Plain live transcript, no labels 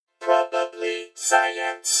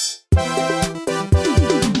Science.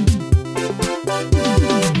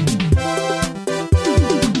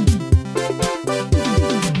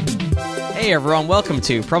 Hey everyone, welcome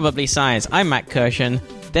to Probably Science. I'm Matt Kirshen.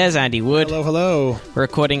 There's Andy Wood. Hello, hello. We're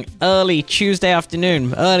recording early Tuesday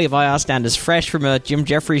afternoon, early by our standards, fresh from a Jim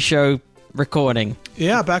Jeffries show recording.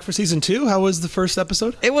 Yeah, back for season 2. How was the first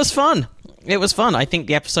episode? It was fun. I think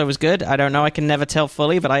the episode was good. I don't know, I can never tell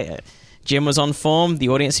fully, but Jim was on form. The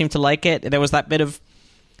audience seemed to like it. There was that bit of,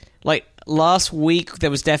 like, last week, there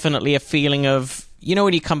was definitely a feeling of, you know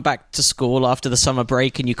when you come back to school after the summer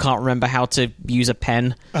break and you can't remember how to use a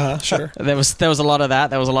pen? Sure. There was a lot of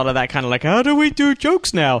that. There was a lot of that kind of like, how do we do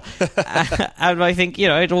jokes now? And I think,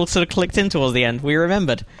 it all sort of clicked in towards the end. We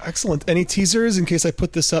remembered. Excellent. Any teasers in case I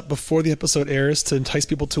put this up before the episode airs to entice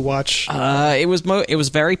people to watch? It was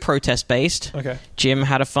very protest-based. Okay. Jim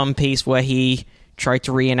had a fun piece where he tried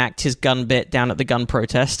to reenact his gun bit down at the gun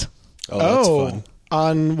protest. Oh, that's fun.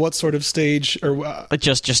 On what sort of stage? Or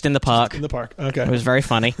Just in the park. in the park. Okay. It was very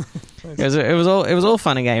funny. It was all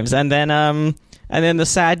fun and games. And then the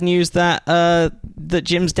sad news that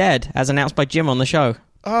Jim's dead, as announced by Jim on the show.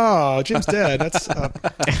 Oh, Jim's dead. That's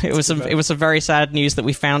it was some very sad news that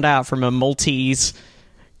we found out from a Maltese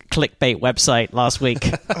clickbait website last week.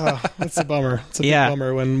 that's a bummer. It's a big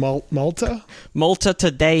bummer when Malta?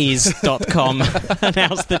 MaltaTodays.com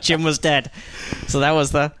announced that Jim was dead. So that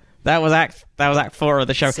was act 4 of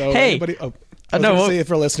the show. So hey, anybody, I was going to say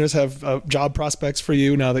if our listeners have job prospects for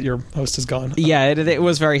you now that your host is gone. Yeah, it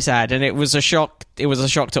was very sad, and it was a shock. It was a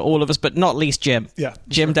shock to all of us, but not least Jim. Yeah,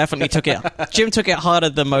 Jim definitely took it. Jim took it harder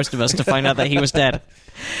than most of us to find out that he was dead.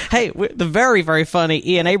 Hey, the very, very funny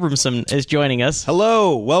Ian Abramson is joining us.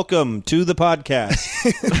 Hello, welcome to the podcast.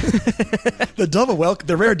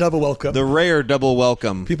 The rare double welcome. The rare double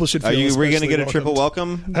welcome. People should feel We're going to get a especially triple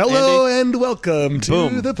welcomed. welcome? Hello Andy? and welcome to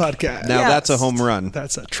Boom. the podcast. Now Yes. that's a home run.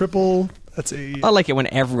 That's a triple. That's a. I like it when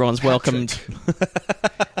everyone's welcomed.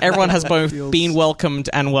 Everyone has both been welcomed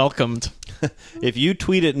and welcomed. If you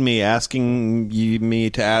tweet at me asking me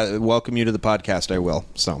to welcome you to the podcast, I will.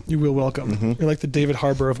 So You will welcome. Mm-hmm. You're like the David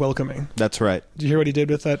Harbour of welcoming. that's right. Did you hear what he did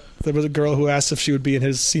with that? There was a girl who asked if she would be in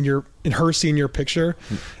her senior picture,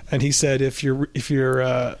 and he said, "If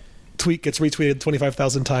your tweet gets retweeted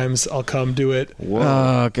 25,000 times, I'll come do it." Whoa.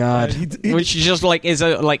 Oh God! He- Which just like is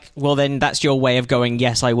well, then that's your way of going.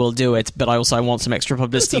 Yes, I will do it, but I want some extra It's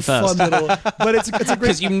publicity a first. fun little, but it's a great.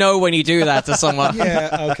 Because you know when you do that to someone.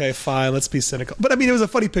 Yeah, okay, fine. Let's be cynical. But I mean, it was a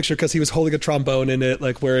funny picture because he was holding a trombone in it,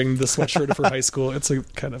 like wearing the sweatshirt for high school. It's a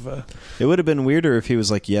kind of a. It would have been weirder if he was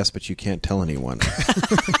like, yes, but you can't tell anyone.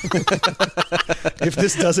 If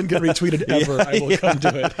this doesn't get retweeted ever, I will come do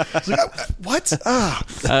it. It's like,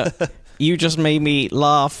 what? You just made me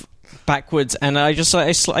laugh backwards, and I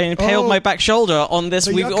impaled my back shoulder on this.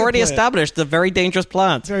 The We've yucca already plant. established a very dangerous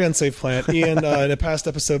plant. Very unsafe plant. Ian, in a past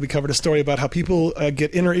episode, we covered a story about how people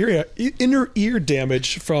get inner ear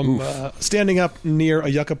damage from standing up near a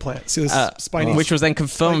yucca plant. See this spiny, Which was then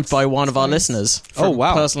confirmed by one of our listeners from Oh,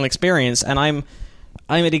 wow. personal experience, and I'm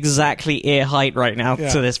at exactly ear height right now Yeah.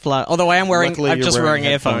 to this plant. Although I'm Luckily, just you're wearing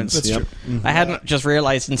headphones. earphones. That's Yep. true. I hadn't just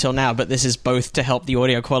realized until now, but this is both to help the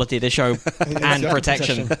audio quality of the show and yucca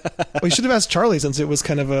protection. Well, you should have asked Charlie, since it was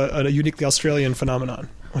kind of a uniquely Australian phenomenon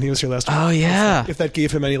when he was here last week. Oh yeah. If that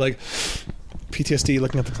gave him any like PTSD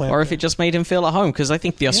looking at the plant. Or if it just made him feel at home, because I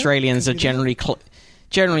think the Australians are generally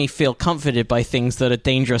feel comforted by things that are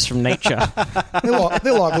dangerous from nature. they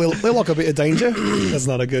lock a bit of danger. That's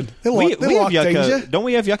not a good. They we lock have yucca. danger. Don't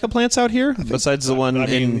we have yucca plants out here besides the one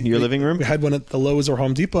in your living room? We had one at the Lowe's or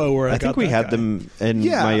Home Depot where I I think we had them in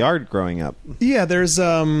my yard growing up. Yeah, there's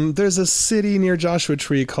a city near Joshua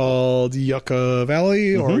Tree called Yucca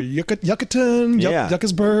Valley or Yucatan, Yeah.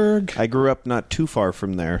 Yuccasburg. I grew up not too far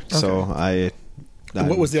from there, so And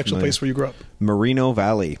what was the actual familiar. place where you grew up? Merino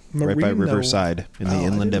Valley, right by Merino. Riverside in the Oh, I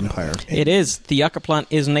Inland didn't know Empire. that. It is. The yucca plant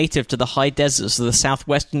is native to the high deserts of the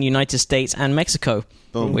southwestern United States and Mexico,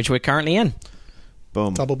 Boom. which we're currently in.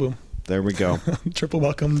 Boom. Double boom. There we go. Triple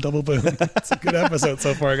welcome, double boom. It's a good episode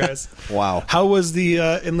so far, guys. Wow. How was the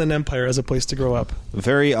Inland Empire as a place to grow up?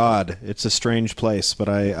 Very odd. It's a strange place, but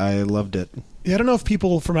I loved it. Yeah, I don't know if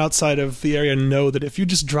people from outside of the area know that if you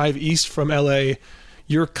just drive east from LA,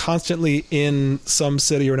 you're constantly in some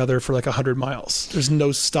city or another for like 100 miles. There's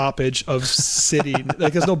no stoppage of city.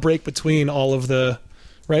 Like there's no break between all of the,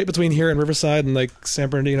 right? Between here and Riverside and like San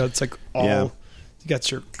Bernardino, it's like all, Yeah. you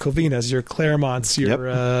got your Covinas, your Claremonts, your,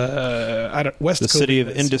 West The city of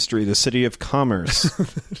Covinas. industry, the city of commerce.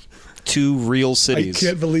 Two real cities. I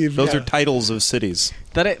can't believe Those yeah. are titles of cities.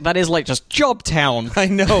 That is like just Jobtown. I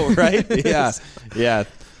know, right? Yeah. Yeah.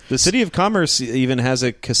 The City of Commerce even has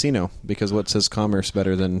a casino, because what says commerce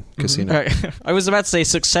better than casino? Right. I was about to say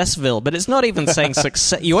Successville, but it's not even saying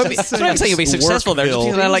success. You won't be. It's not even saying you'll be successful there. Just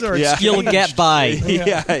Workville. like Yeah. you'll get by.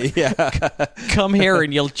 Yeah. Come here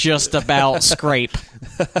and you'll just about scrape.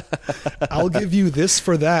 I'll give you this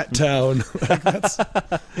for that town. Like, that's,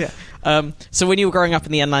 So when you were growing up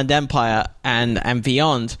in the Inland Empire and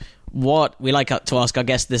beyond, what we like to ask our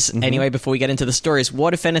guests this anyway before we get into the stories,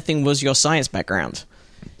 what, if anything, was your science background?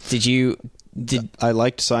 I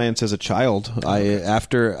liked science as a child.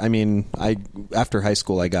 After high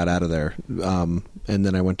school, I got out of there, and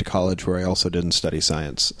then I went to college where I also didn't study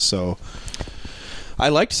science. So I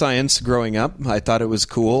liked science growing up. I thought it was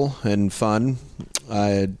cool and fun.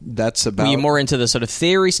 That's about. Were you more into the sort of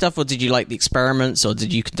theory stuff, or did you like the experiments, or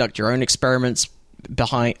did you conduct your own experiments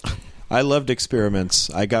behind? I loved experiments.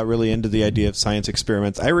 I got really into the idea of science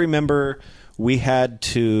experiments. I remember we had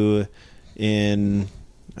to, in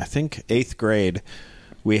I think 8th grade,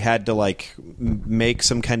 we had to make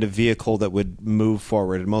some kind of vehicle that would move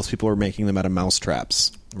forward, and most people were making them out of mouse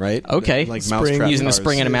traps, right? Okay. Like Spring, mousetrap Using the cars.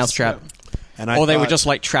 spring in a mousetrap. And Or they were just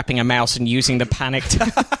like trapping a mouse and using the panic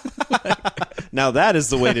to... Now that is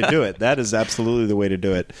the way to do it. That is absolutely the way to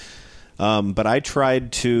do it. But I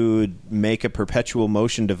tried to make a perpetual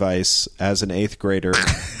motion device as an 8th grader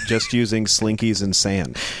just using slinkies and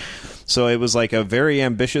sand. So it was like a very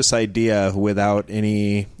ambitious idea without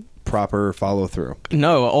any proper follow-through.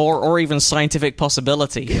 No, or even scientific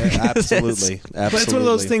possibility. Yeah, absolutely. but it's one of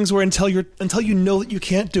those things where until you know that you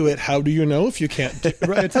can't do it, how do you know if you can't do it?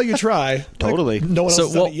 Right? Until you try. Totally. No one else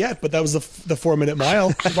has done it yet, but that was the 4-minute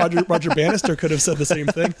mile. Roger Bannister could have said the same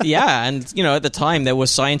thing. Yeah, and at the time there were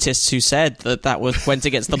scientists who said that went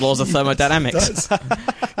against the laws of thermodynamics.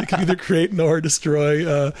 You can either create nor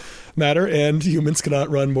destroy matter, and humans cannot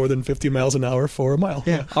run more than 50 miles an hour for a mile.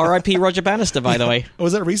 Yeah. R.I.P. Roger Bannister, by the way.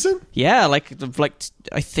 Was that recent? Yeah, like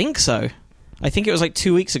I think so. I think it was like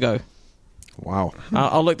 2 weeks ago. Wow.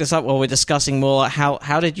 I'll look this up while we're discussing more.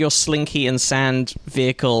 How did your slinky and sand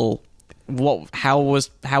vehicle? How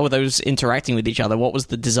were those interacting with each other? What was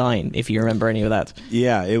the design, if you remember any of that?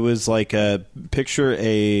 Yeah, it was like picture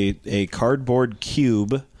a cardboard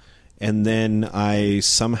cube, and then I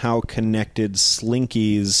somehow connected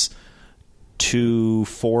slinkies to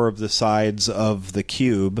 4 of the sides of the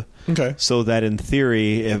cube. Okay. So that in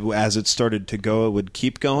theory, as it started to go, it would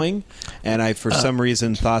keep going. And I, for some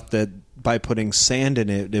reason, thought that by putting sand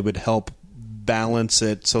in it, it would help balance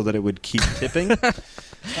it so that it would keep tipping.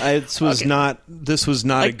 This was not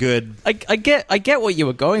a good. I get what you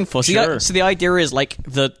were going for. Sure. So the idea is like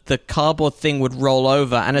the cardboard thing would roll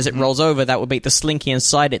over, and as it rolls over, that would make the slinky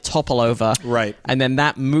inside it topple over. Right. And then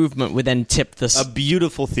that movement would then tip A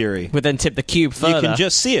beautiful theory. would then tip the cube further. You can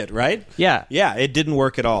just see it, right? Yeah. Yeah, it didn't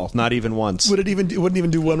work at all. Not even once. Wouldn't even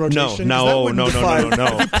do one rotation? No. 'Cause that wouldn't define-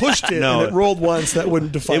 No. If you pushed it and it rolled once, that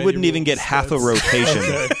wouldn't define. It wouldn't any even get rules. half a rotation.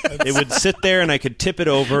 It would sit there, and I could tip it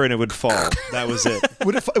over, and it would fall. That was it.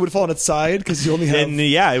 It would fall on its side because you only have. And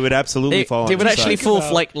yeah, it would absolutely fall on It would its actually side.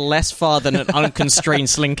 fall like less far than an unconstrained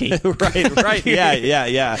slinky. Right.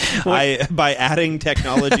 Yeah. By adding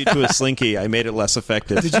technology to a slinky, I made it less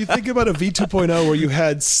effective. Did you think about a V2.0 where you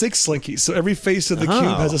had 6 slinkies? So every face of the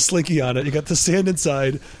cube has a slinky on it. You got the sand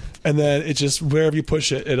inside, and then it just wherever you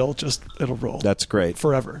push it, it'll roll. That's great.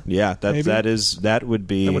 Forever. Yeah, Maybe? that would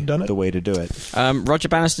be That would've done it? the way to do it. Roger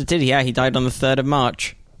Bannister did. Yeah, he died on the 3rd of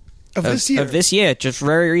March. Of this year. Just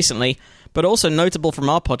very recently. But also notable from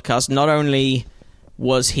our podcast, not only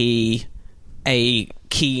was he a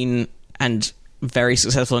keen and very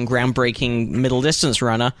successful and groundbreaking middle distance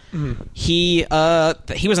runner, he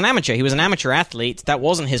was an amateur. He was an amateur athlete. That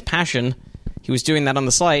wasn't his passion. He was doing that on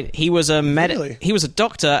the side. He was Really? he was a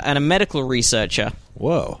doctor and a medical researcher.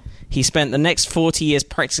 Whoa. He spent the next 40 years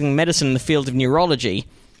practicing medicine in the field of neurology.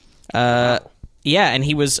 Yeah, and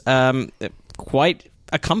he was quite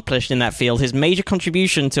accomplished in that field. His major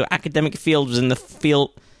contribution to academic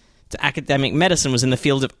academic medicine was in the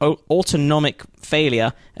field of autonomic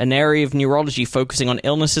failure, an area of neurology focusing on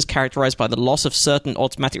illnesses characterized by the loss of certain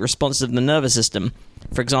automatic responses of the nervous system.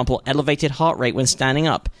 For example, elevated heart rate when standing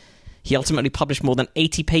up. He ultimately published more than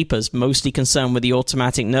 80 papers, mostly concerned with the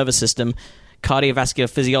automatic nervous system, cardiovascular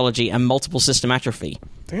physiology, and multiple system atrophy.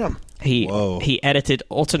 Damn. He edited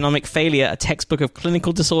Autonomic Failure, a textbook of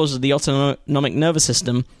clinical disorders of the autonomic nervous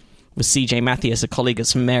system, with C.J. Mathias, a colleague at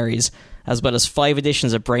St. Mary's, as well as 5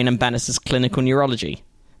 editions of Brain and Bannister's Clinical Neurology.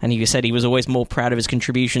 And he said he was always more proud of his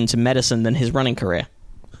contribution to medicine than his running career.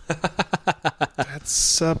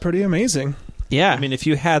 That's pretty amazing. Yeah. I mean, if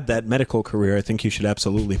you had that medical career, I think you should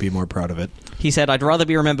absolutely be more proud of it. He said, I'd rather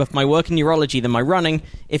be remembered for my work in neurology than my running.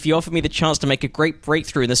 If you offered me the chance to make a great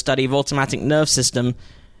breakthrough in the study of automatic nerve system,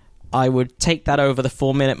 I would take that over the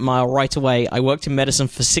 4-minute mile right away. I worked in medicine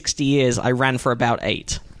for 60 years. I ran for about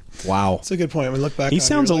 8. Wow. That's a good point. When we look back, He on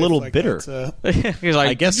sounds your a life little like bitter. that, He's like,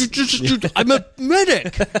 I guess- I'm a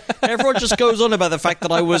medic. Everyone just goes on about the fact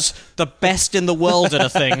that I was the best in the world at a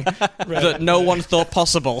thing that no one thought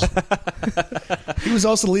possible. he was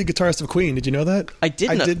also the lead guitarist of Queen. Did you know that? I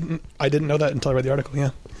didn't. I didn't know that until I read the article.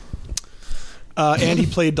 Yeah. And he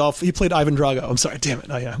played He played Ivan Drago. I'm sorry. Damn it.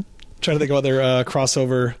 Oh yeah. Trying to think of other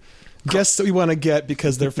crossover guests that we want to get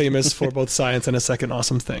because they're famous for both science and a second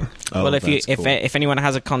awesome thing. Oh, Well, if that's cool. if anyone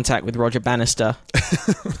has a contact with Roger Bannister,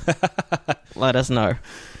 let us know.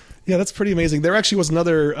 Yeah, that's pretty amazing. There actually was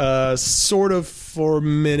another sort of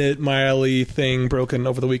 4-minute miley thing broken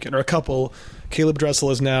over the weekend, or a couple. Caleb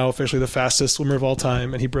Dressel is now officially the fastest swimmer of all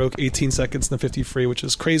time, and he broke 18 seconds in the 50 free, which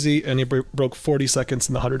is crazy, and he broke 40 seconds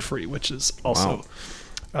in the 100 free, which is also... Wow.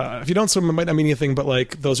 If you don't swim, it might not mean anything, but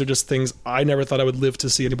like those are just things I never thought I would live to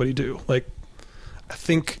see anybody do. Like, I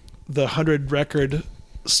think the 100 record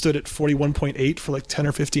stood at 41.8 for like 10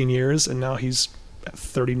 or 15 years, and now he's at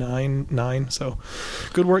 39.9. So,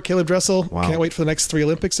 good work, Caleb Dressel. Wow. Can't wait for the next 3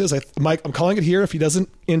 Olympics. Mike, I'm calling it here. If he doesn't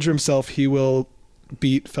injure himself, he will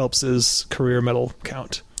beat Phelps's career medal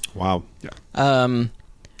count. Wow. I'm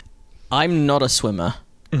not a swimmer,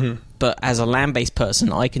 Mm-hmm. but as a land-based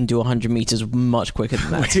person, I can do 100 meters much quicker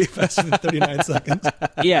than that. Way faster than 39 seconds.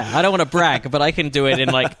 Yeah, I don't want to brag, but I can do it in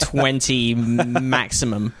like 20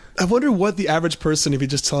 maximum. I wonder what the average person, if you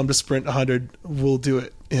just tell him to sprint 100, will do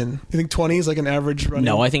it in. You think 20 is like an average running?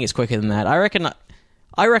 No, I think it's quicker than that. I reckon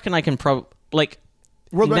I can like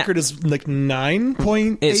World na- record is like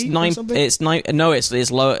 9.8 it's or 9 something? it's 9 no it's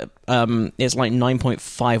low it's like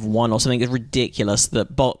 9.51 or something. It's ridiculous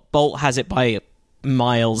that Bolt has it by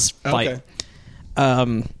miles Okay.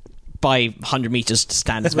 by 100 meters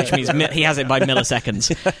standards, which means he has it by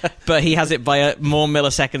milliseconds. But he has it by more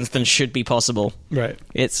milliseconds than should be possible. Right.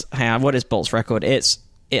 It's what is Bolt's record?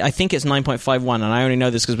 I think it's 9.51, and I only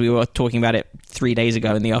know this because we were talking about it 3 days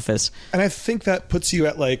ago in the office. And I think that puts you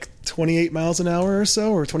at like 28 miles an hour or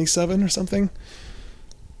so, or 27 or something.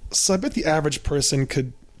 So I bet the average person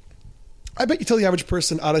could... I bet you tell the average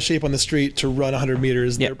person out of shape on the street to run 100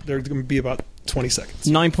 meters, Yep. they're going to be about 20 seconds.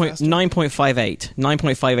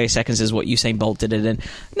 9.58 seconds is what Usain Bolt did it in.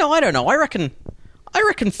 No, I don't know. I reckon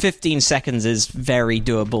 15 seconds is very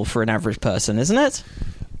doable for an average person, isn't it?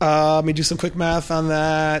 Let me do some quick math on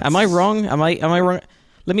that. Am I wrong? Am I wrong?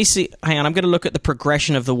 Let me see. Hang on. I'm going to look at the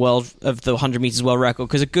progression of the 100 meters world record,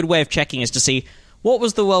 because a good way of checking is to see what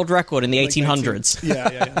was the world record in the 1800s.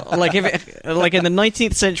 Yeah. Like in the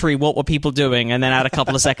 19th century, what were people doing, and then add a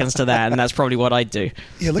couple of seconds to that, and that's probably what I'd do.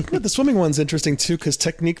 Yeah, looking at the swimming one's interesting too, because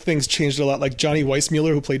technique things changed a lot. Like Johnny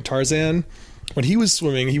Weissmuller, who played Tarzan, when he was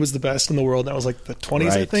swimming, he was the best in the world. That was like the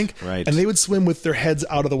 20s, I Right, think. right. And they would swim with their heads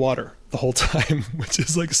out of the water the whole time, which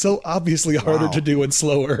is like so obviously harder Wow. to do and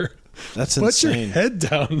slower. That's Put your insane. head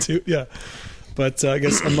down, too. Yeah. But I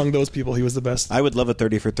guess among those people, he was the best. I would love a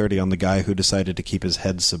 30 for 30 on the guy who decided to keep his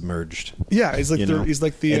head submerged. Yeah, he's like You know? he's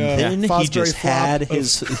like the And then he Fosbury just Flop had of-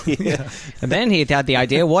 his... yeah. And then he had the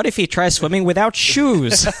idea, what if he tries swimming without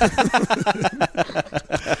shoes?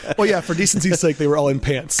 Well, yeah, for decency's sake, they were all in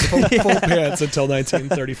pants, full pants until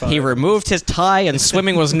 1935. He removed his tie, and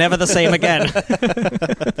swimming was never the same again.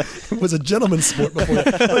 It was a gentleman's sport before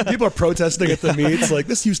that. Like, people are protesting at the meets. Like,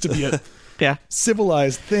 this used to be a Yeah.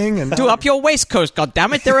 civilized thing. And Do up your waistcoat,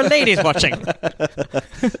 goddammit, there are ladies watching.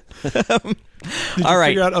 All right.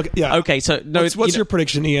 figure out- okay, yeah. Okay, so no, What's your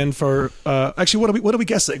prediction, Ian? For actually, what are we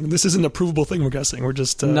guessing? This isn't a provable thing we're guessing. We're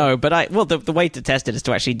just No, but the way to test it is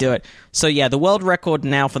to actually do it. So yeah, the world record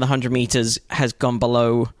now for the 100 meters has gone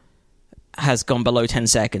below 10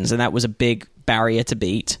 seconds, and that was a big barrier to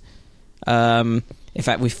beat. In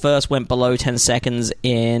fact, we first went below 10 seconds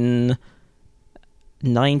in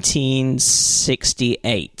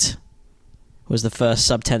 1968. Was the first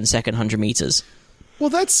sub 10 second 100 meters. Well,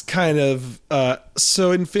 that's kind of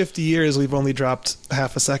so. In 50 years, we've only dropped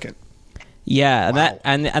half a second. Yeah, and Wow.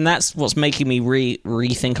 and that's what's making me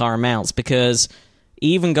rethink our amounts, because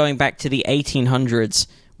even going back to the 1800s,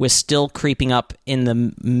 we're still creeping up in the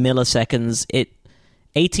milliseconds.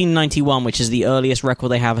 1891, which is the earliest record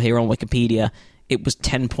they have here on Wikipedia, it was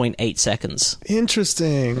 10.8 seconds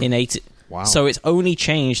Interesting. in 8. Wow. So it's only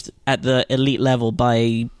changed at the elite level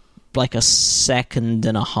by like a second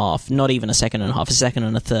and a half, not even a second and a half, a second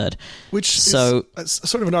and a third. Which So- is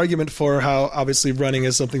sort of an argument for how obviously running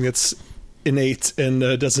is something that's innate and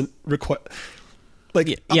doesn't require. Like,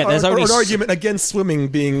 yeah, there's only an argument against swimming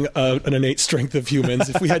being an innate strength of humans.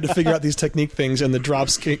 If we had to figure out these technique things, and the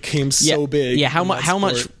drops came so big, how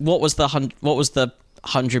much? What was the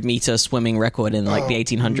 100-meter swimming record in like the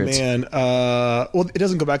 1800s? Man, well, it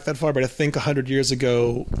doesn't go back that far, but I think 100 years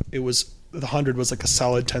ago, the 100 was like a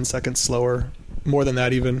solid 10 seconds slower, more than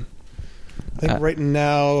that even. I think right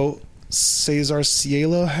now Cesar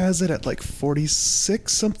Cielo has it at like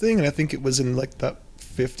 46 something, and I think it was in like the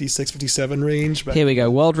 56, 57 range. But here we go.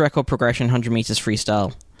 World record progression, 100 meters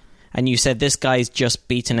freestyle. And you said this guy's just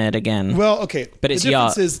beaten it again. Well, okay. But it's the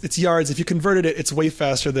difference yards. is it's yards. If you converted it, it's way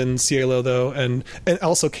faster than Cielo, though. And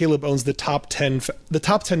also, Caleb owns the top 10. The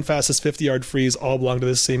top 10 fastest 50-yard frees all belong to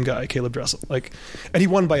this same guy, Caleb Dressel. And he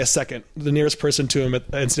won by a second. The nearest person to him at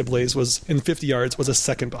NCAA's was in 50 yards was a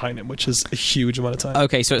second behind him, which is a huge amount of time.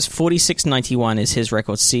 Okay, so it's 46.91 is his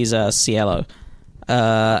record, Cesar Cielo.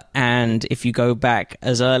 And if you go back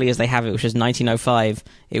as early as they have it, which is 1905,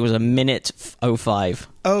 it was a minute 05.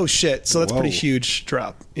 Oh shit! So that's a Whoa. pretty huge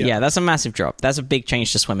drop. Yeah, that's a massive drop. That's a big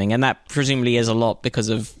change to swimming, and that presumably is a lot because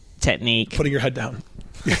of technique. Putting your head down,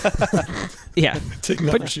 Yeah, taking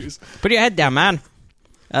off your shoes. put your head down, man.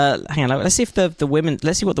 Hang on, let's see if the women.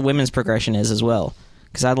 Let's see what the women's progression is as well,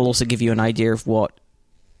 because that'll also give you an idea of what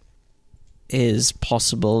is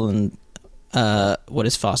possible and what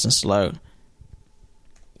is fast and slow.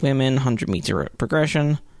 Women 100-meter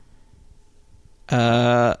progression.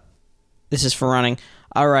 This is for running.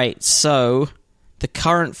 All right, so the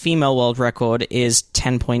current female world record is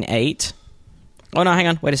 10.8. Oh no, hang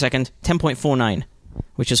on, wait a second. 10.49,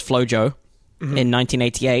 which is FloJo in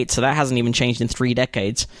 1988. So that hasn't even changed in 3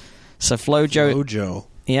 decades. So FloJo,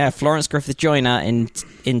 yeah, Florence Griffith Joyner in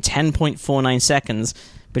 10.49 seconds.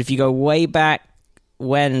 But if you go way back to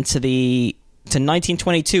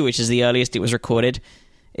 1922, which is the earliest it was recorded.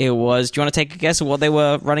 It was. Do you want to take a guess at what they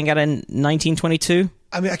were running at in 1922?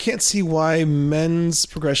 I mean, I can't see why men's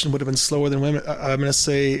progression would have been slower than women. I'm going to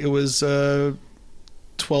say it was 12.7.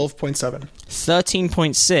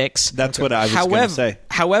 13.6. That's what I was going to say.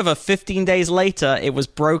 However, 15 days later, it was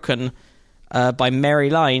broken by Mary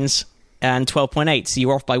Lines and 12.8. So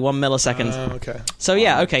you're off by 1 millisecond. Okay. So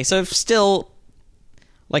yeah, okay. So still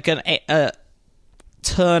like a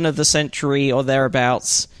turn of the century or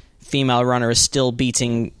thereabouts. Female runner is still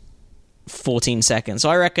beating 14 seconds. So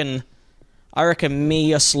I reckon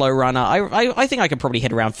me, a slow runner, I think I could probably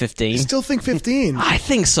hit around 15. You still think 15? I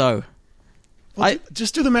think so. Well,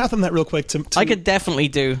 just do the math on that real quick. I could definitely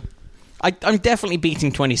do. I'm definitely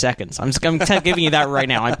beating 20 seconds. I'm giving you that right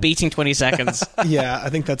now. I'm beating 20 seconds. Yeah, I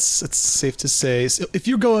think it's safe to say. So if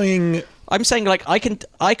you're going... I'm saying like I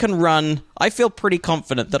can run. I feel pretty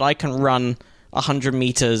confident that I can run 100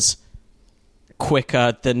 meters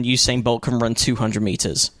quicker than Usain Bolt can run 200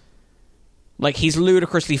 meters. Like, he's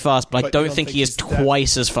ludicrously fast, but I don't think he is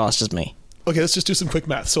twice as fast as me. Okay, let's just do some quick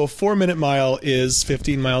math. So a 4-minute mile is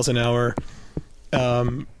 15 miles an hour.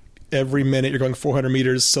 Every minute you're going 400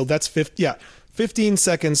 meters. So that's 15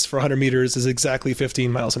 seconds for 100 meters is exactly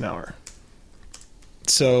 15 miles an hour.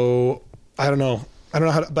 So I don't know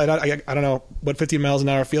how, but I don't know what 15 miles an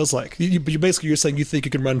hour feels like. You're saying you think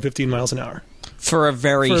you can run 15 miles an hour for a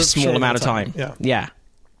very small amount of time. Yeah.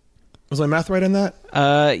 Was my math right on that?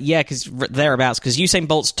 Yeah, because thereabouts. Because Usain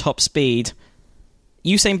Bolt's top speed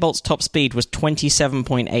was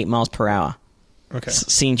 27.8 miles per hour. Okay.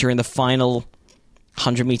 Seen during the final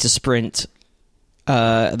 100-meter sprint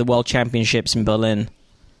at the World Championships in Berlin.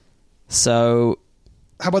 So,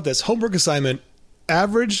 how about this homework assignment?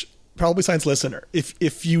 Average Probably Science listener.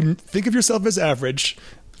 If you think of yourself as average,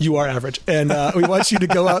 you are average, and we want you to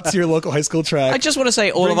go out to your local high school track. I just want to say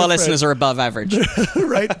all of our listeners are above average.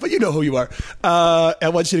 Right? But you know who you are. I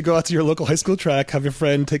want you to go out to your local high school track, have your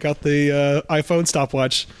friend take out the iPhone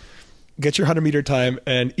stopwatch, get your 100-meter time,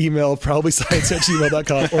 and email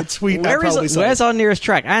probablyscience@gmail.com or tweet at probablyscience. Where's our nearest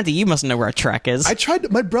track? Andy, you must know where a track is.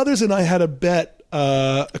 My brothers and I had a bet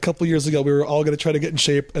a couple years ago. We were all going to try to get in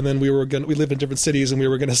shape, and then we lived in different cities, and we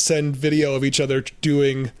were going to send video of each other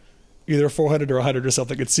doing either 400 or 100 or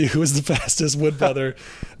something and see who was the fastest wood brother.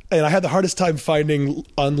 And I had the hardest time finding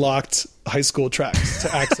unlocked high school tracks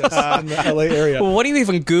to access in the LA area. Well, what do you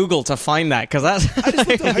even Google to find that? Because that's I just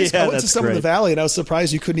looked at high school. I went to some great. in the Valley, and I was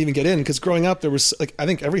surprised you couldn't even get in. Because growing up, there was I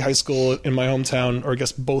think every high school in my hometown, or I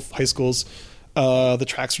guess both high schools, the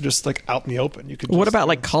tracks were just out in the open. You could. What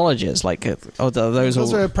about colleges?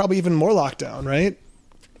 Those are probably even more locked down, right?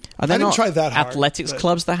 Are they I didn't not try that hard, athletics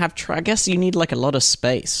clubs that have I guess you need a lot of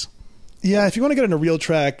space. Yeah, if you want to get on a real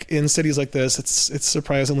track in cities like this, it's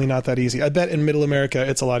surprisingly not that easy. I bet in Middle America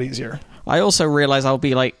it's a lot easier. I also realize I'll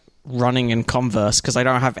be running in Converse because I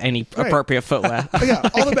don't have any appropriate footwear. Yeah,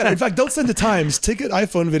 all the better. In fact, don't send to Times. Take an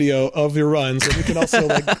iPhone video of your runs, and we can also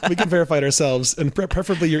we can verify it ourselves. And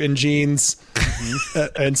preferably you're in jeans,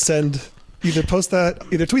 and send either tweet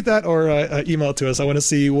that or email it to us. I want to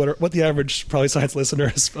see what the average Probably Science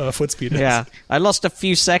listener's foot speed is. Yeah, I lost a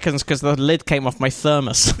few seconds because the lid came off my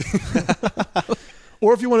thermos.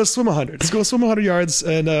 Or if you want to swim 100, just go swim 100 yards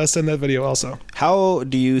and send that video also. How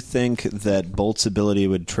do you think that Bolt's ability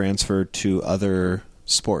would transfer to other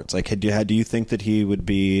sports? Like, do you think that he would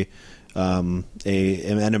be an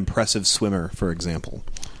impressive swimmer, for example?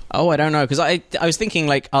 Oh, I don't know, because I was thinking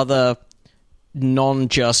like other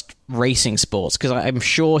non-just racing sports, because I'm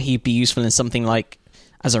sure he'd be useful in something like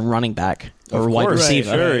as a running back or a wide receiver.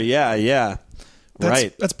 Sure, yeah.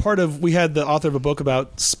 That's part of. We had the author of a book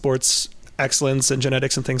about sports excellence and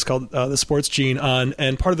genetics and things called The Sports Gene on,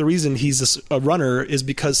 and part of the reason he's a runner is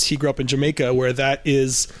because he grew up in Jamaica, where that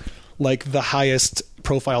is like the highest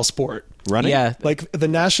profile sport. Running? Yeah. Like the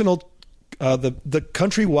national, the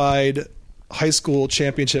countrywide high school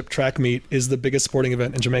championship track meet is the biggest sporting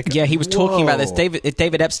event in Jamaica. Yeah, he was talking about this.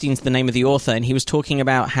 David Epstein's the name of the author, and he was talking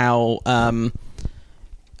about how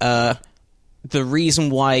the reason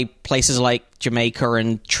why places like Jamaica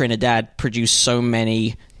and Trinidad produce so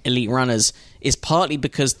many elite runners is partly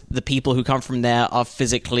because the people who come from there are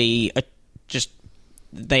physically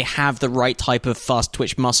they have the right type of fast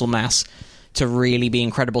twitch muscle mass to really be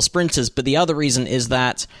incredible sprinters. But the other reason is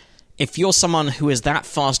that if you're someone who is that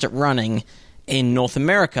fast at running in North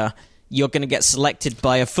America, you're going to get selected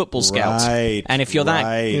by a football scout. Right, and if you're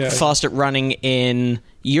that fast at running in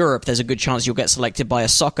Europe, there's a good chance you'll get selected by a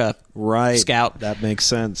soccer scout. That makes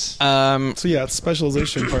sense. So yeah, it's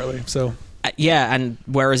specialization partly. So yeah, and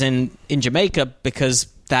whereas in Jamaica, because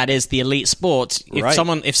that is the elite sport,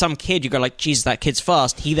 if some kid, you go like, Jesus, that kid's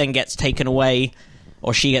fast, he then gets taken away,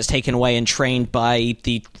 or she gets taken away and trained by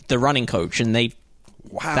the running coach, and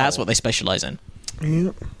that's what they specialize in.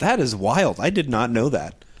 Yep. That is wild. I did not know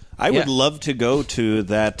that. I would love to go to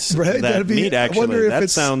that meet, actually. That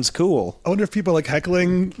sounds cool. I wonder if people like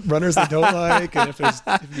heckling runners they don't like, and if you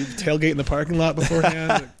tailgate in the parking lot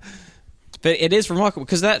beforehand. But it is remarkable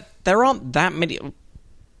because there aren't that many.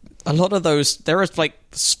 A lot of those, there is like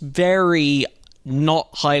very not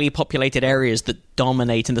highly populated areas that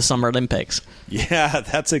dominate in the Summer Olympics. Yeah,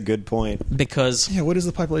 that's a good point. Because what is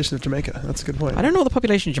the population of Jamaica? That's a good point. I don't know what the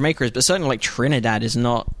population of Jamaica is, but certainly like Trinidad is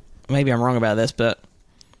not. Maybe I'm wrong about this, but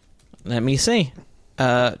let me see.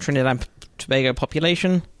 Trinidad and Tobago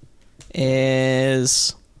population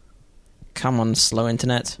is. Come on, slow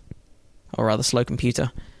internet, or rather, slow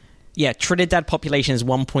computer. Yeah, Trinidad population is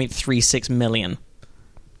 1.36 million,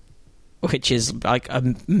 which is like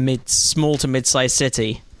a small to mid-sized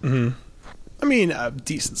city. Mm-hmm. I mean, a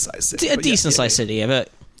decent-sized city. A decent-sized city, but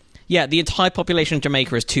yeah, the entire population of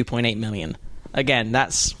Jamaica is 2.8 million. Again,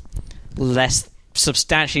 that's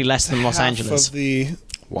substantially less than Los Angeles. Of the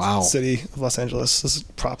city of Los Angeles is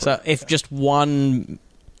proper. So if just one...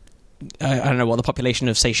 I don't know what the population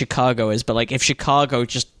of, say, Chicago is, but like if Chicago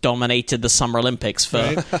just dominated the Summer Olympics for...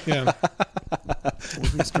 Right? Yeah.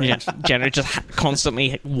 Generally, just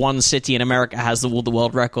constantly one city in America has all the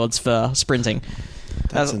world records for sprinting.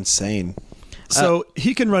 That's insane. So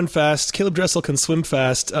he can run fast. Caleb Dressel can swim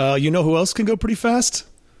fast. You know who else can go pretty fast?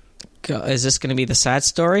 God, is this going to be the sad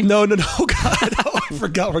story? No. God. Oh, I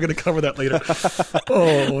forgot we're going to cover that later.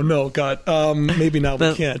 Oh, no, God. Maybe now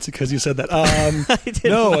we can't because you said that.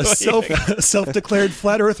 A self-declared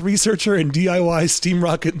flat Earth researcher and DIY steam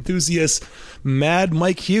rocket enthusiast, Mad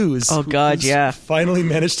Mike Hughes. Oh, God, yeah. Finally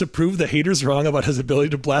managed to prove the haters wrong about his ability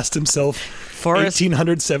to blast himself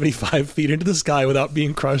 1,875 feet into the sky without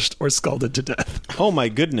being crushed or scalded to death. Oh, my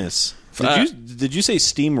goodness. Did you say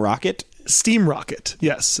steam rocket? Steam rocket,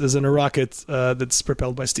 yes, as in a rocket that's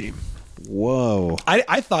propelled by steam. Whoa.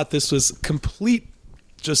 I thought this was complete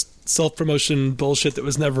just self-promotion bullshit that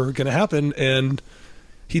was never going to happen, and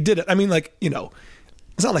he did it. I mean, like, you know,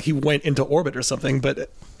 it's not like he went into orbit or something, but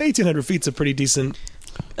 1,800 feet's a pretty decent...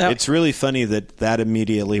 It's really funny that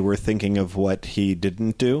immediately we're thinking of what he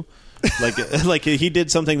didn't do. Like he did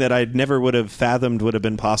something that I never would have fathomed would have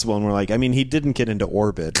been possible, and we're like, I mean, he didn't get into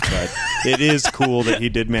orbit, but it is cool that he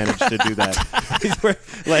did manage to do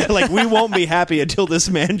that. like we won't be happy until this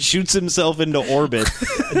man shoots himself into orbit.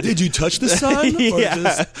 Did you touch the sun, or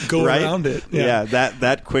just go around it? Yeah,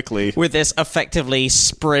 that quickly with this effectively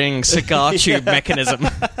spring cigar tube mechanism.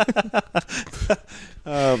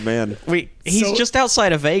 Oh man, he's just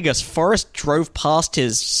outside of Vegas. Forrest drove past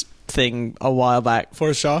his thing a while back.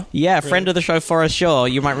 Forrest Shaw? Yeah, friend of the show, Forrest Shaw.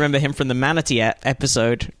 You might remember him from the Manatee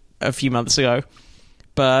episode a few months ago.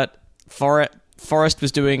 But Forrest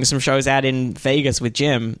was doing some shows out in Vegas with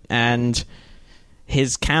Jim, and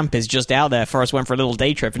his camp is just out there. Forrest went for a little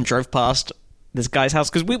day trip and drove past this guy's house,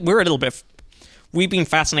 because we're a little bit... We've been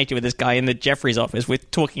fascinated with this guy in the Jeffries office. We're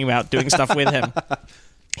talking about doing stuff with him.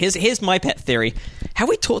 Here's my pet theory. Have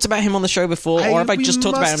we talked about him on the show before, or have I just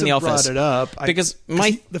talked about him in the office? Brought it up. Because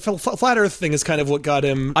the flat Earth thing is kind of what got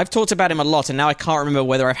him. I've talked about him a lot, and now I can't remember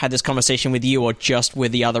whether I've had this conveation with you or just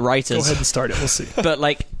with the other writers. Go ahead and start it. We'll see. But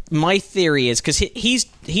like, my theory is, because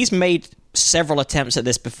he's made several attempts at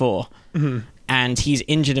this before, and he's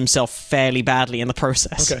injured himself fairly badly in the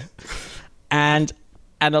process. Okay. And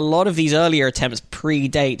a lot of these earlier attempts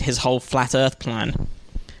predate his whole flat Earth plan.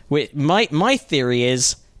 My theory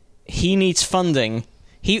is he needs funding.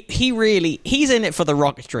 He's in it for the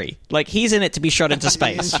rocketry. Like, he's in it to be shot into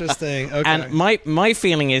space. Interesting. Okay. And my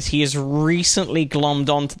feeling is he has recently glommed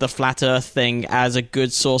onto the flat Earth thing as a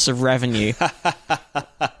good source of revenue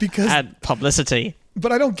and publicity.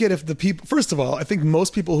 But I don't get if the people... First of all, I think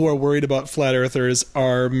most people who are worried about flat earthers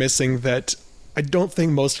are missing that... I don't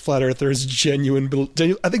think most flat earthers genuine.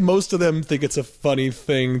 I think most of them think it's a funny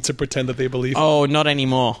thing to pretend that they believe. Oh, not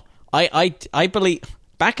anymore. I believe...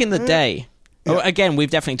 Back in the day... Yeah. Oh, again,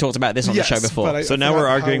 we've definitely talked about this on the show before. So now we're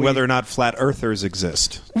arguing whether or not flat earthers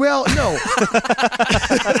exist. Well, no.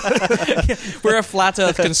 We're a flat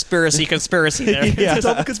Earth conspiracy there. Yeah. It's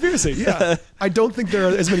all conspiracy, yeah. I don't think there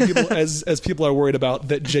are as many people as people are worried about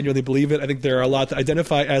that genuinely believe it. I think there are a lot that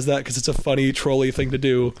identify as that because it's a funny, trolly thing to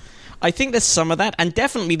do. I think there's some of that, and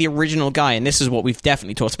definitely the original guy, and this is what we've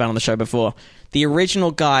definitely talked about on the show before, the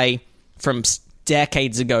original guy from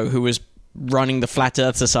decades ago who was running the Flat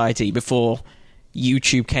Earth Society before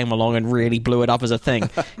YouTube came along and really blew it up as a thing.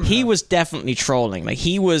 He was definitely trolling. Like,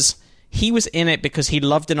 he was in it because he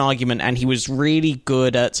loved an argument, and he was really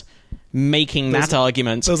good at making that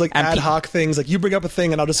argument. So it was like ad hoc things, like you bring up a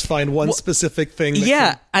thing and I'll just find one specific thing.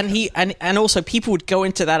 And also people would go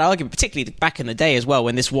into that argument, particularly back in the day as well,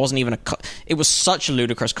 when this wasn't even it was such a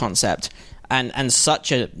ludicrous concept and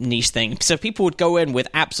such a niche thing. So people would go in with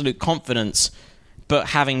absolute confidence, but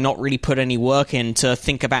having not really put any work in to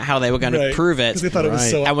think about how they were going to prove it. Because they thought it was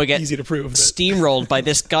so easy to prove. Steamrolled by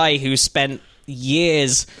this guy who spent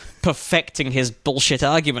years perfecting his bullshit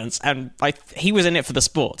arguments, and he was in it for the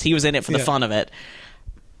sport. He was in it for the fun of it.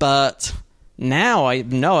 But now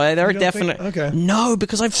there are definitely no,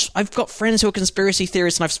 because I've got friends who are conspiracy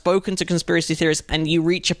theorists, and I've spoken to conspiracy theorists, and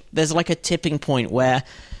there's like a tipping point where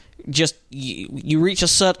just you reach a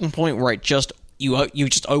certain point where it just you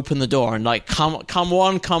just open the door and like come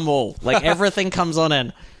one, come all, like everything comes on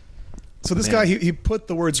in. So this guy, he put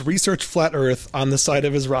the words "research flat Earth" on the side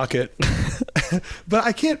of his rocket, but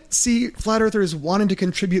I can't see flat earthers wanting to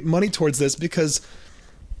contribute money towards this because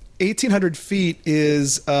 1,800 feet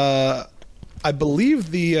is, I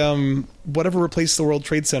believe, the whatever replaced the World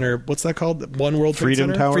Trade Center. What's that called? One World Trade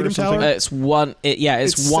Center? Freedom Tower. It's one.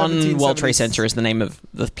 It's one World Trade Center is the name of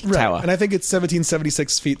the tower, and I think it's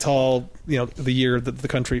 1776 feet tall. You know, the year that the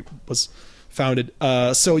country was founded.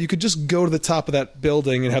 So you could just go to the top of that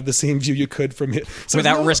building and have the same view you could from here. So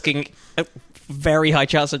without risking a very high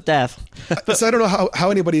chance of death. So I don't know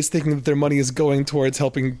how anybody is thinking that their money is going towards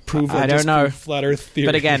helping prove flat Earth theories.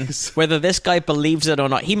 But again, whether this guy believes it or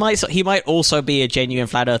not, he might also be a genuine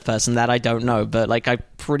flat Earth person. That I don't know. But like, I'm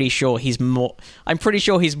pretty sure he's more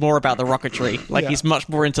about the rocketry. Like, he's much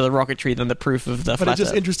more into the rocketry than the proof of the flat Earth. But it's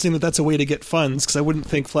just interesting that that's a way to get funds, because I wouldn't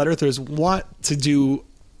think flat Earthers want to do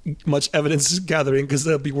much evidence gathering because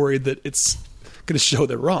they'll be worried that it's going to show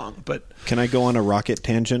they're wrong. But can I go on a rocket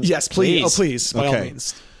tangent? Yes, please. Oh, please, by all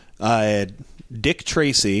means. Dick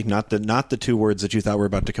Tracy, not the two words that you thought were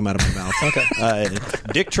about to come out of my mouth. Okay.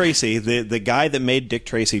 Dick Tracy, the guy that made Dick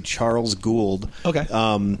Tracy, Charles Gould. Okay.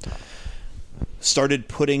 Started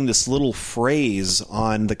putting this little phrase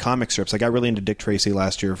on the comic strips. I got really into Dick Tracy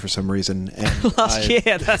last year for some reason. And last year?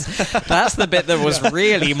 That's the bit that was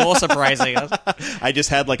really more surprising. I just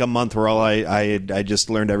had like a month where I just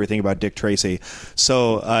learned everything about Dick Tracy.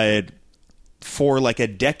 So for like a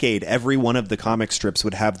decade, every one of the comic strips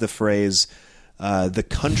would have the phrase, "The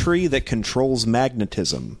country that controls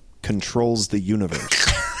magnetism controls the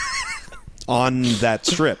universe." On that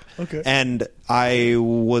strip. Okay. And I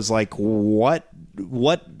was like, what?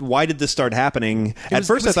 Why did this start happening? At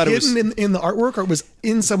first I thought it was hidden in the artwork, or it was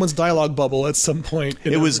in someone's dialogue bubble at some point.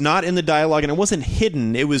 It was not in the dialogue, and it wasn't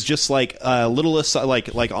hidden. It was just like a little,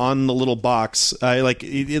 like on the little box, like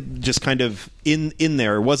it just kind of in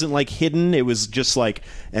there. It wasn't like hidden. It was just like,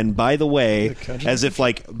 and by the way, as if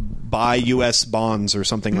like buy U.S. bonds or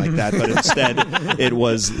something like that, but instead it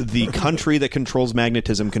was the country that controls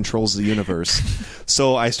magnetism controls the universe.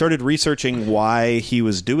 So I started researching why he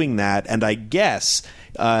was doing that, and I guess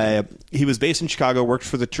he was based in Chicago, worked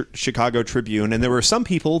for the Chicago Tribune, and there were some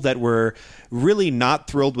people that were really not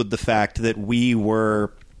thrilled with the fact that we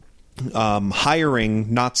were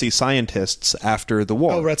hiring Nazi scientists after the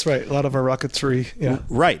war. Oh, that's right. A lot of our rocketry, yeah.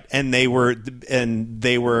 Right, and they were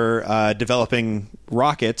developing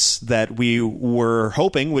rockets that we were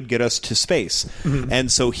hoping would get us to space. Mm-hmm.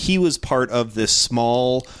 And so he was part of this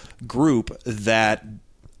small group that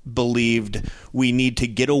believed we need to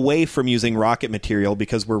get away from using rocket material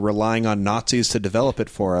because we're relying on Nazis to develop it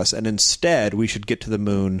for us, and instead we should get to the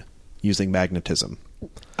moon using magnetism.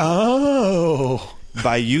 Oh.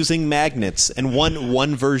 By using magnets. And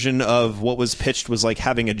one version of what was pitched was like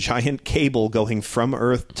having a giant cable going from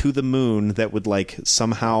Earth to the moon that would like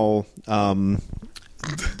somehow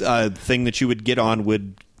a thing that you would get on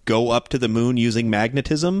would go up to the moon using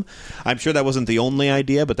magnetism. I'm sure that wasn't the only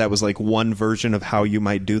idea, but that was like one version of how you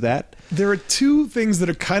might do that. There are two things that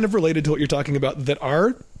are kind of related to what you're talking about that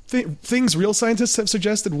are things real scientists have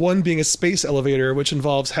suggested. One being a space elevator, which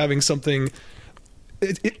involves having something...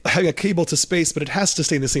 having a cable to space, but it has to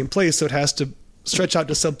stay in the same place, so it has to stretch out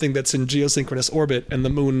to something that's in geosynchronous orbit, and the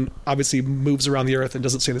moon obviously moves around the Earth and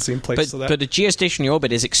doesn't stay in the same place. But the geostationary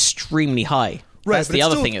orbit is extremely high. Right, that's but the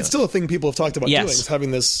other still, thing. It's still a thing people have talked about doing, is having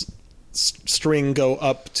this string go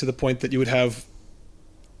up to the point that you would have...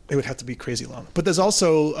 It would have to be crazy long. But there's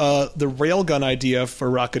also the railgun idea for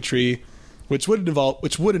rocketry, which would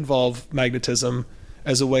involve magnetism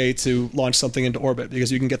as a way to launch something into orbit,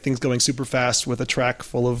 because you can get things going super fast with a track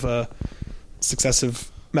full of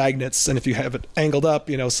successive magnets, and if you have it angled up,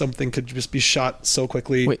 something could just be shot so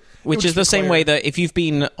quickly. Which is the same way that if you've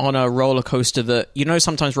been on a roller coaster that,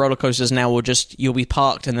 sometimes roller coasters now you'll be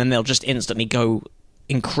parked and then they'll just instantly go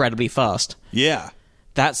incredibly fast. Yeah.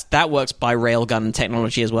 That works by railgun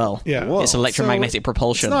technology as well. Yeah. Whoa. It's electromagnetic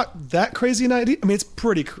propulsion. It's not that crazy an idea. I mean, it's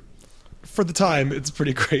pretty... For the time, it's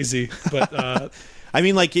pretty crazy, but... I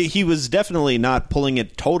mean, like, he was definitely not pulling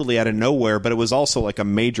it totally out of nowhere, but it was also like a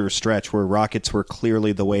major stretch where rockets were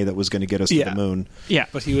clearly the way that was going to get us to the moon. Yeah.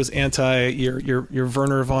 But he was anti your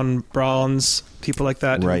Werner von Braun's, people like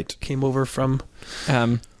that, right? Who came over from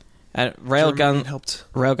railguns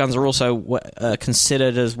are also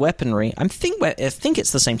considered as weaponry. I think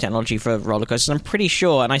it's the same technology for roller coasters. I'm pretty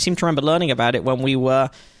sure, and I seem to remember learning about it when we were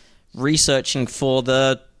researching for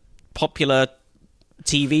the popular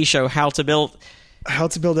TV show How to Build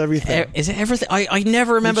Everything. Is it everything? I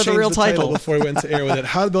never remember the real title before we went to air with it.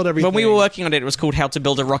 How to Build Everything. When we were working on it, it was called How to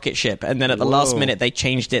Build a Rocket Ship, and then at the last minute they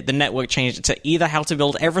changed it. The network changed it to either How to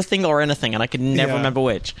Build Everything or Anything, and I could never remember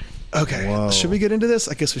which. Okay, should we get into this?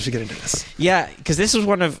 I guess we should get into this. Yeah, because this was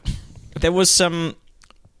there was some...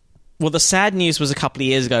 Well, the sad news was a couple of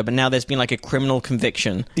years ago, but now there's been like a criminal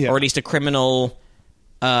conviction, or at least a criminal...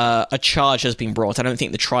 a charge has been brought. I don't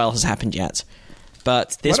think the trial has happened yet.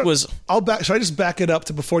 But this was... Should I just back it up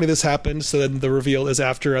to before any of this happened, so then the reveal is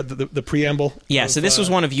after the preamble? Yeah, so this was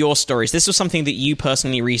one of your stories. This was something that you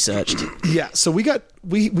personally researched. Yeah, so we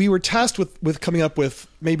were tasked with coming up with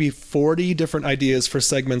maybe 40 different ideas for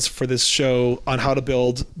segments for this show on how to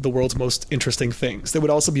build the world's most interesting things. They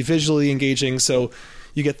would also be visually engaging, so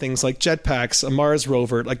you get things like jetpacks, a Mars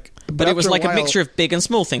rover, like... But it was like a mixture of big and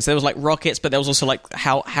small things. There was like rockets, but there was also like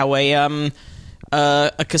how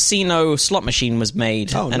a casino slot machine was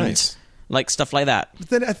made. Oh, and nice. Like stuff like that. But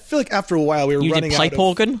then I feel like after a while we were running out of... You did pipe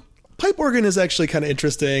organ? Pipe organ is actually kind of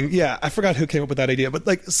interesting. Yeah, I forgot who came up with that idea. But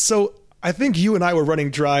like, so I think you and I were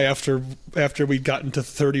running dry after we'd gotten to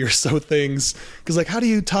 30 or so things. Because like, how do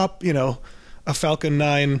you top, a Falcon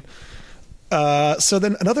 9... so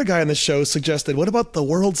then another guy on the show suggested, what about the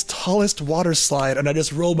world's tallest water slide? And I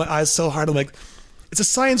just rolled my eyes so hard. I'm like, it's a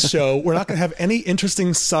science show. We're not going to have any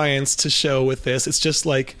interesting science to show with this. It's just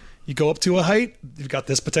like you go up to a height, you've got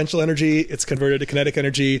this potential energy, it's converted to kinetic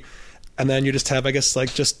energy, and then you just have, I guess,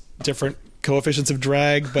 like just different coefficients of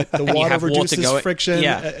drag, but the water reduces friction.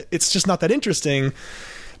 Yeah. It's just not that interesting.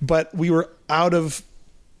 But we were out of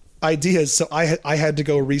ideas, so I had to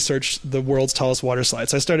go research the world's tallest water slide.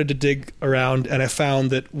 So I started to dig around, and I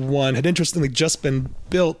found that one had interestingly just been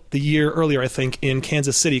built the year earlier, I think, in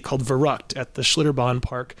Kansas City, called Verrückt at the Schlitterbahn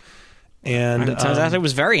Park. And it turns out it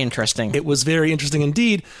was very interesting. It was very interesting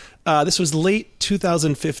indeed. This was late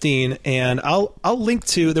 2015, and I'll link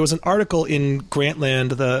to... There was an article in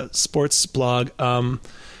Grantland, the sports blog,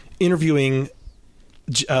 interviewing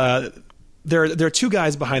there are two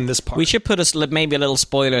guys behind this part. We should put maybe a little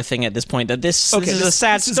spoiler thing at this point that this is a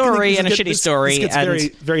sad this story is and a gonna shitty story. This gets and very,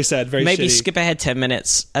 very sad, very maybe shitty. skip ahead 10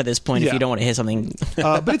 minutes at this point if Yeah. you don't want to hear something.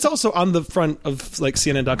 But it's also on the front of like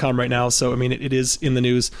CNN.com right now, so I mean it is in the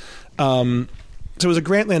news. So it was a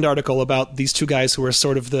Grantland article about these two guys who were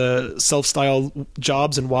sort of the self-styled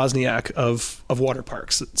Jobs and Wozniak of water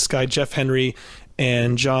parks. This guy Jeff Henry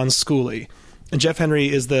and John Schooley. And Jeff Henry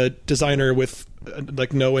is the designer with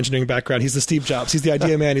like no engineering background. He's the Steve Jobs. He's the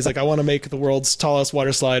idea man. He's like, I want to make the world's tallest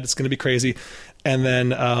water slide. It's going to be crazy. And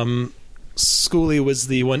then Schooley was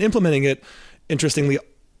the one implementing it. Interestingly,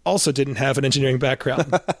 also didn't have an engineering background.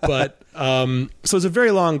 But so it's a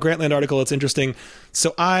very long Grantland article. It's interesting.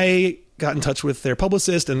 So I got in touch with their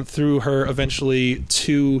publicist and through her eventually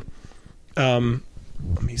to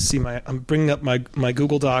let me see I'm bringing up my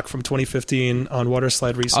Google Doc from 2015 on water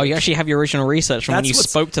slide research. Oh, you actually have your original research from when you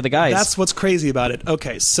spoke to the guys. That's what's crazy about it.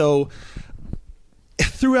 Okay, so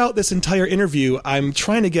throughout this entire interview, I'm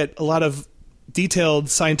trying to get a lot of detailed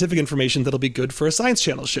scientific information that'll be good for a Science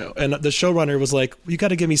Channel show. And the showrunner was like, you got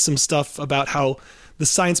to give me some stuff about how the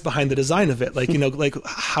science behind the design of it. Like, like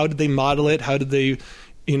how did they model it? How did they,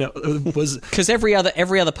 was... Because every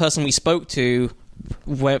other person we spoke to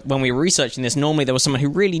when we were researching this, normally there was someone who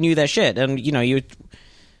really knew their shit. And,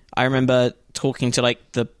 I remember talking to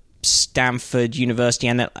like the Stanford University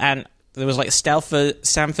and there was like Stanford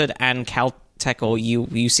and Caltech or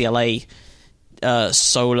UCLA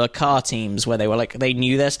solar car teams where they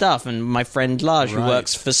knew their stuff. And my friend Laj, who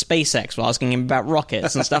works for SpaceX, was asking him about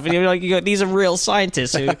rockets and stuff. And you're like, these are real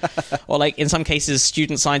scientists who, or like in some cases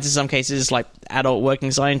student scientists, in some cases like adult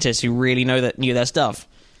working scientists who really knew their stuff.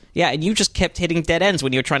 Yeah, and you just kept hitting dead ends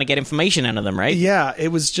when you were trying to get information out of them, right? Yeah, it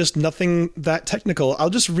was just nothing that technical. I'll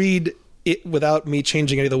just read it without me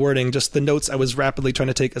changing any of the wording, just the notes I was rapidly trying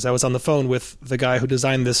to take as I was on the phone with the guy who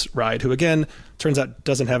designed this ride, who again, turns out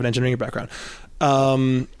doesn't have an engineering background.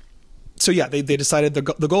 So yeah, they decided the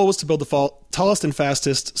goal was to build the tallest and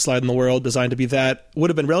fastest slide in the world, designed to be that.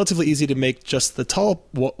 Would have been relatively easy to make just the tall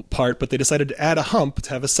part, but they decided to add a hump to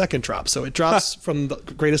have a second drop. So it drops from the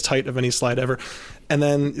greatest height of any slide ever. And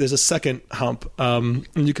then there's a second hump. And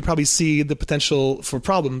you could probably see the potential for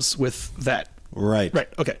problems with that. Right. Right.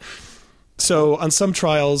 Okay. So on some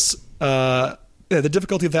trials, the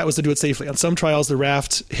difficulty of that was to do it safely. On some trials, the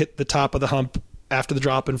raft hit the top of the hump after the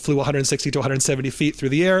drop and flew 160 to 170 feet through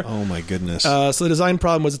the air. Oh, my goodness. So the design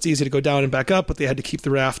problem was it's easy to go down and back up, but they had to keep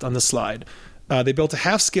the raft on the slide. They built a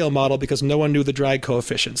half-scale model because no one knew the drag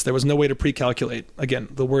coefficients. There was no way to pre-calculate. Again,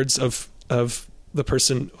 the words of the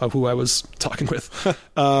person who I was talking with.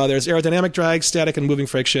 There's aerodynamic drag, static, and moving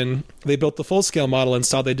friction. They built the full-scale model and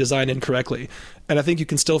saw they designed incorrectly. And I think you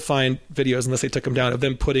can still find videos, unless they took them down, of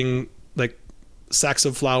them putting like sacks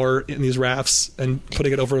of flour in these rafts and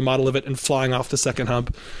putting it over a model of it and flying off the second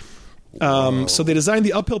hump. So they designed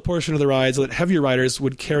the uphill portion of the ride so that heavier riders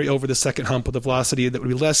would carry over the second hump with a velocity that would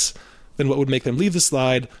be less than what would make them leave the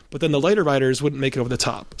slide, but then the lighter riders wouldn't make it over the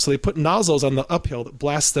top. So they put nozzles on the uphill that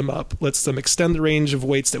blasts them up, lets them extend the range of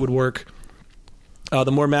weights that would work.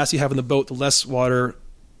 The more mass you have in the boat, the less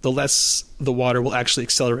the water will actually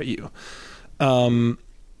accelerate you.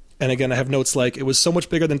 And again, I have notes like it was so much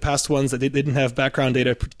bigger than past ones that they didn't have background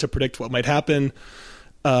data to predict what might happen.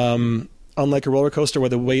 Unlike a roller coaster where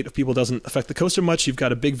the weight of people doesn't affect the coaster much, you've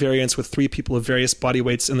got a big variance with 3 people of various body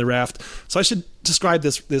weights in the raft. So I should describe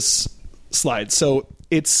this slide. So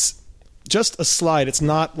it's just a slide. It's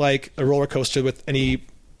not like a roller coaster with any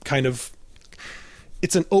kind of...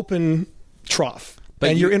 It's an open trough.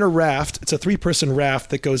 And you're in a raft. It's a 3-person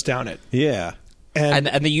raft that goes down it. Yeah. And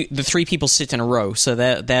the 3 people sit in a row, so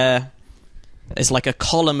there's like a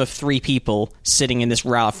column of 3 people sitting in this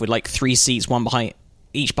raft with like 3 seats, one behind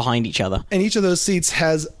each other. And each of those seats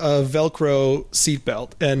has a Velcro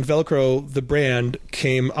seatbelt. And Velcro, the brand,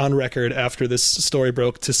 came on record after this story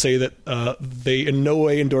broke to say that they in no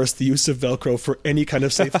way endorse the use of Velcro for any kind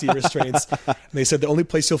of safety restraints. And they said the only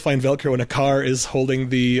place you'll find Velcro in a car is holding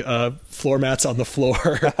the floor mats on the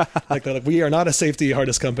floor. Like we are not a safety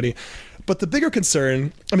harness company. But the bigger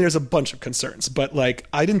concern, I mean, there's a bunch of concerns, but like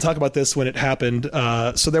I didn't talk about this when it happened.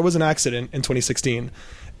 So there was an accident in 2016,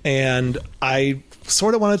 and I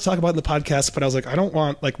sort of wanted to talk about it in the podcast, but I was like, I don't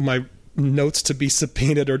want like my notes to be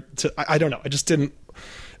subpoenaed or I don't know. I just didn't.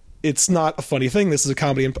 It's not a funny thing. This is a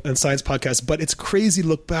comedy and science podcast, but it's crazy to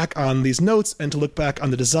look back on these notes and to look back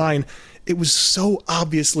on the design. It was so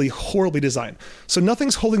obviously horribly designed. So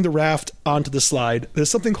nothing's holding the raft onto the slide.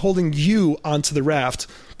 There's something holding you onto the raft.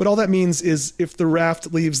 But all that means is if the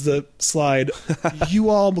raft leaves the slide, you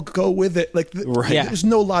all will go with it. Like, right. There's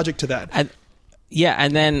no logic to that. Yeah,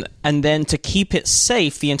 and then to keep it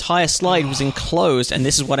safe, the entire slide was enclosed, and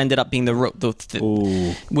this is what ended up being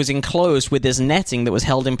was enclosed with this netting that was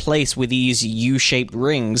held in place with these U-shaped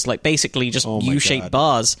rings, like basically just U-shaped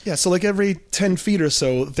bars. Yeah, so like every 10 feet or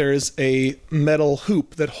so, there's a metal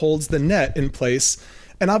hoop that holds the net in place.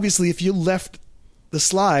 And obviously, if you left the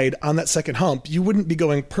slide on that second hump, you wouldn't be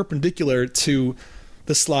going perpendicular to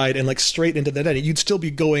the slide and like straight into the net. You'd still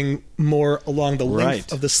be going more along the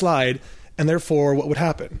length of the slide. And therefore, what would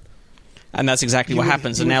happen? And that's exactly what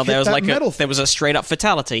happens. And now there was a straight up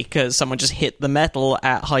fatality because someone just hit the metal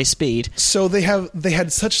at high speed. So they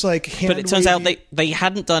had such like hand. But it turns out they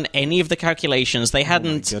hadn't done any of the calculations. They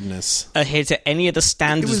hadn't adhered to any of the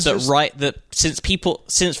standards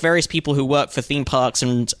since various people who work for theme parks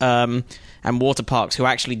and water parks who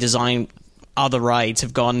actually design other rides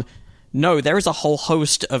have gone. No, there is a whole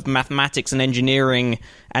host of mathematics and engineering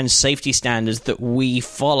and safety standards that we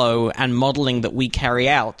follow and modeling that we carry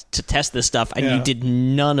out to test this stuff, and you did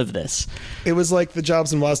none of this. It was like the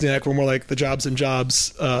Jobs in Wozniak were more like the Jobs and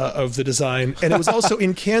Jobs of the design. And it was also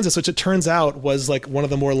in Kansas, which it turns out was like one of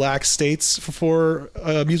the more lax states for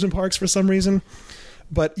amusement parks for some reason.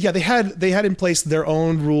 But yeah, they had in place their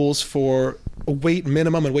own rules for a weight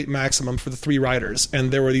minimum and weight maximum for the 3 riders,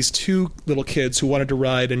 and there were these 2 little kids who wanted to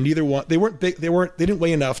ride, and neither one they didn't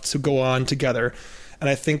weigh enough to go on together. And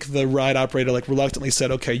I think the ride operator like reluctantly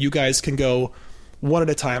said, "Okay, you guys can go one at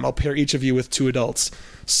a time. I'll pair each of you with 2 adults."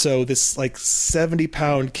 So this like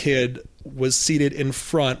 70-pound kid was seated in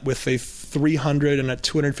front with a 300 and a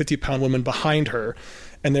 250-pound woman behind her,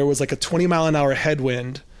 and there was like a 20-mile-an-hour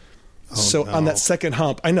headwind. On that second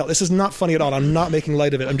hump, I know this is not funny at all. I'm not making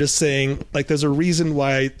light of it. I'm just saying, like, there's a reason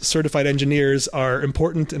why certified engineers are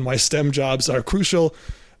important and why STEM jobs are crucial.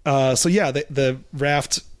 The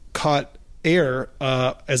raft caught air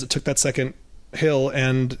as it took that second hill,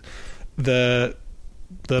 and the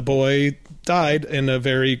boy died in a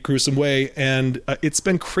very gruesome way. And it's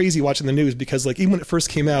been crazy watching the news because, like, even when it first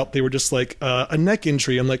came out, they were just like a neck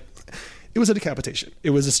injury. I'm like. It was a decapitation.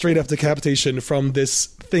 It was a straight-up decapitation from this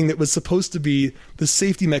thing that was supposed to be the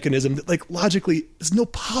safety mechanism that, like, logically, there's no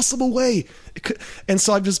possible way it could. And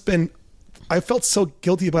so I felt so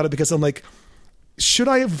guilty about it because I'm like, should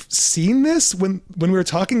I have seen this when we were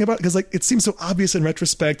talking about it? Because, like, it seems so obvious in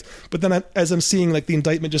retrospect. But then as I'm seeing, like, the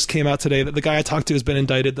indictment just came out today that the guy I talked to has been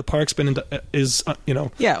indicted. The park's been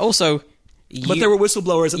Yeah, also... But there were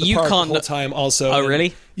whistleblowers at the park the whole time also. Oh,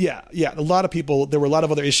 really? Yeah. A lot of people, there were a lot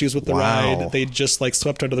of other issues with the ride. They just like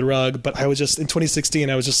swept under the rug. But I was just, in 2016,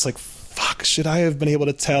 I was just like, fuck, should I have been able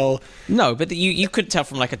to tell? No, but you could tell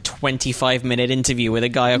from like a 25-minute interview with a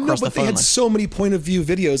guy across the phone line. They had so many point of view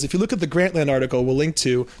videos. If you look at the Grantland article we'll link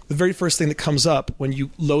to, the very first thing that comes up when you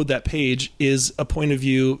load that page is a point of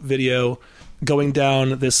view video going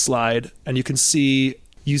down this slide. And you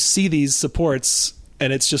see these supports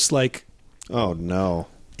and it's just like, oh no.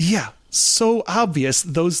 Yeah, so obvious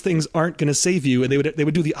those things aren't going to save you, and they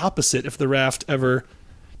would do the opposite if the raft ever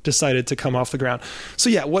decided to come off the ground. So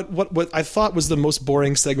yeah, what I thought was the most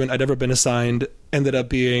boring segment I'd ever been assigned ended up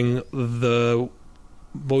being the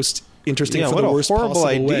most interesting for the worst possible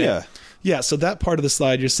idea. Way. Yeah, so that part of the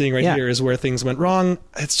slide you're seeing here is where things went wrong.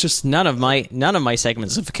 It's just none of my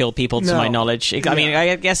segments have killed people to my knowledge. I mean,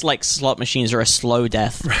 I guess like slot machines are a slow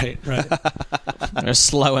death. Right. A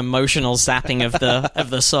slow emotional zapping of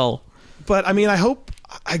the soul. But I mean,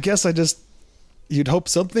 you'd hope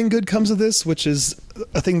something good comes of this, which is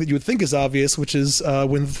a thing that you would think is obvious, which is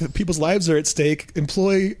when people's lives are at stake,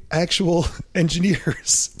 employ actual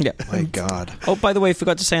engineers. Yeah. My God. Oh, by the way, I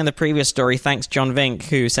forgot to say on the previous story, thanks John Vink,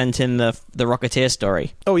 who sent in the Rocketeer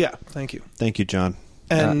story. Oh, yeah. Thank you. Thank you, John.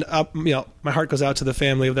 And, my heart goes out to the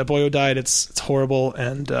family of that boy who died. It's horrible.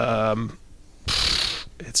 And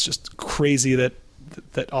it's just crazy that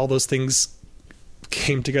all those things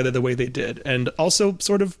came together the way they did, and also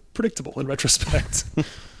sort of predictable in retrospect.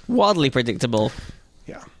 Wildly predictable.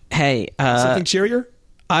 Yeah. Hey, something cheerier?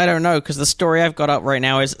 I don't know, because the story I've got up right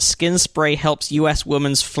now is skin spray helps U.S.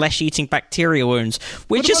 woman's flesh-eating bacteria wounds,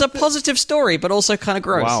 which is a positive story, but also kind of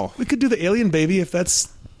gross. Wow. We could do the alien baby if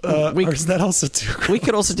that's... or is that also too gross? We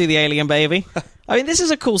could also do the alien baby. I mean, this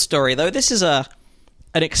is a cool story, though. This is an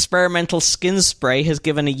experimental skin spray has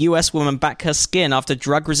given a U.S. woman back her skin after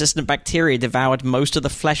drug-resistant bacteria devoured most of the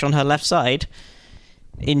flesh on her left side.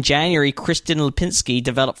 In January, Kristen Lipinski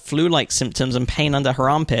developed flu-like symptoms and pain under her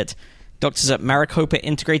armpit. Doctors at Maricopa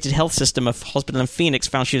Integrated Health System, a hospital in Phoenix,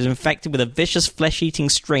 found she was infected with a vicious flesh-eating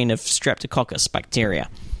strain of Streptococcus bacteria.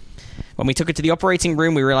 When we took her to the operating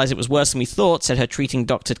room, we realized it was worse than we thought, said her treating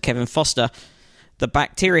doctor, Kevin Foster. The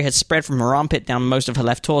bacteria had spread from her armpit down most of her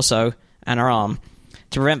left torso and her arm.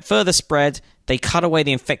 To prevent further spread, They cut away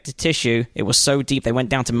the infected tissue. It was so deep they went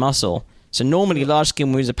down to muscle. So normally large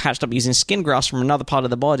skin wounds are patched up using skin grafts from another part of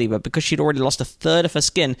the body, but because she'd already lost a third of her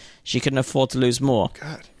skin, she couldn't afford to lose more.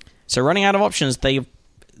 God. So running out of options, the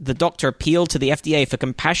doctor appealed to the FDA for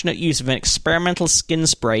compassionate use of an experimental skin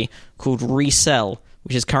spray called ReCell,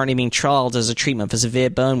 which is currently being trialed as a treatment for severe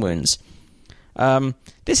burn wounds.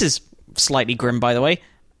 This is slightly grim, by the way.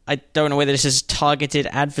 I don't know whether this is targeted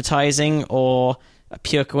advertising or a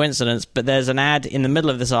pure coincidence, but there's an ad in the middle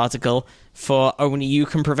of this article for Only You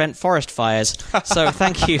Can Prevent Forest Fires. So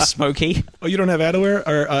thank you, Smokey. Oh, you don't have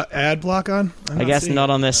ad block on? I guess not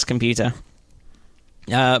on this computer.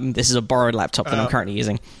 This is a borrowed laptop that I'm currently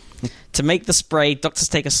using. To make the spray, doctors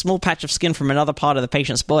take a small patch of skin from another part of the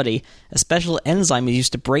patient's body. A special enzyme is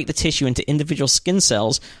used to break the tissue into individual skin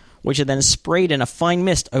cells, which are then sprayed in a fine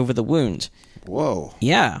mist over the wound. Whoa.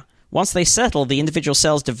 Yeah. Once they settle, the individual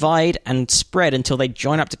cells divide and spread until they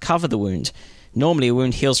join up to cover the wound. Normally, a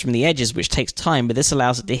wound heals from the edges, which takes time, but this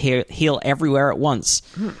allows it to heal everywhere at once,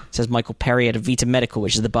 says Michael Perry at Avita Medical,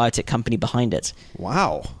 which is the biotech company behind it.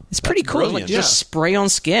 Wow. It's pretty cool. Like, just spray on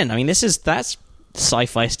skin. I mean, that's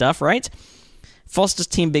sci-fi stuff, right? Foster's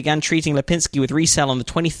team began treating Lipinski with ReCell on the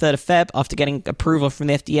 23rd of Feb after getting approval from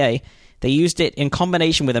the FDA. They used it in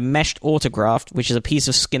combination with a meshed autograft, which is a piece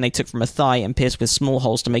of skin they took from a thigh and pierced with small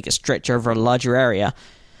holes to make it stretch over a larger area.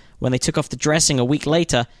 When they took off the dressing a week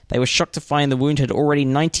later, they were shocked to find the wound had already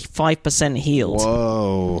 95% healed.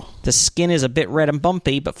 Whoa. The skin is a bit red and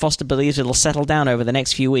bumpy, but Foster believes it'll settle down over the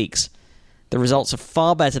next few weeks. The results are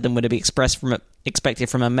far better than would have been expected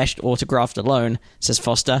from a meshed autograft alone, says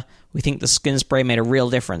Foster. We think the skin spray made a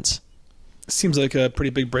real difference. Seems like a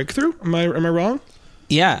pretty big breakthrough. Am I wrong?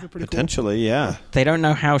 Yeah. Potentially, yeah. They don't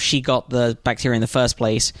know how she got the bacteria in the first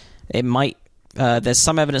place. It might... there's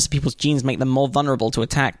some evidence that people's genes make them more vulnerable to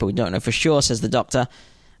attack, but we don't know for sure, says the doctor.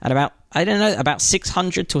 And about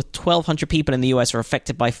 600 to 1,200 people in the US are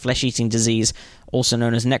affected by flesh-eating disease, also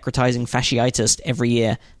known as necrotizing fasciitis, every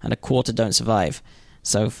year, and a quarter don't survive.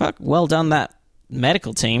 So, well done, that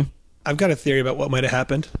medical team. I've got a theory about what might have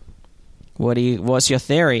happened. What's your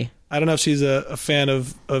theory? I don't know if she's a fan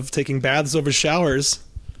of taking baths over showers,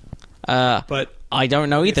 but I don't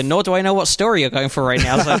know either, nor do I know what story you're going for right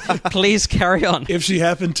now, so please carry on. If she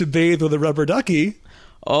happened to bathe with a rubber ducky...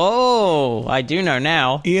 Oh, I do know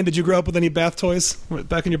now. Ian, did you grow up with any bath toys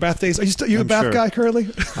back in your bath days? Are you a bath guy currently?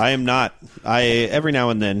 I am not. Every now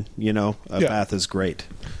and then, bath is great.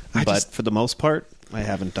 But for the most part, I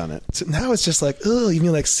haven't done it. So now it's just like, oh, you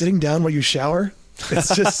mean like sitting down while you shower?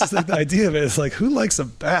 It's just like the idea of it is like, who likes a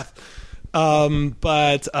bath?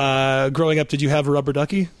 But growing up, did you have a rubber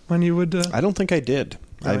ducky when you would? I don't think I did.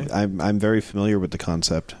 Really? I'm very familiar with the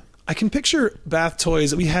concept. I can picture bath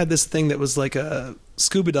toys. We had this thing that was like a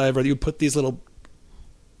scuba diver that you put these little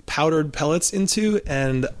powdered pellets into,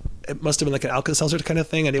 and it must have been like an Alka-Seltzer kind of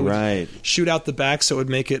thing, and it would shoot out the back so it would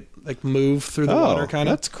make it like move through the water kind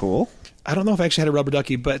of. That's cool. I don't know if I actually had a rubber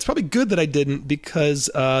ducky, but it's probably good that I didn't, because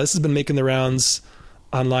this has been making the rounds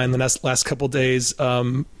online the last couple days.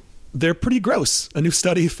 They're pretty gross. A new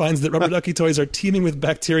study finds that rubber ducky toys are teeming with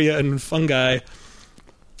bacteria and fungi.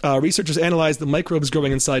 Researchers analyzed the microbes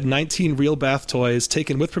growing inside 19 real bath toys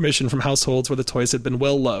taken with permission from households where the toys had been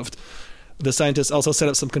well loved. The scientists also set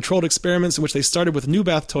up some controlled experiments in which they started with new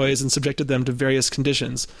bath toys and subjected them to various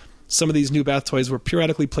conditions. Some of these new bath toys were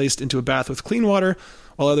periodically placed into a bath with clean water,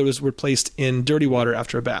 while others were placed in dirty water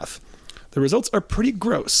after a bath. The results are pretty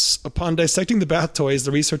gross. Upon dissecting the bath toys,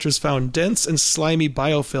 the researchers found dense and slimy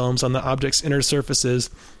biofilms on the object's inner surfaces.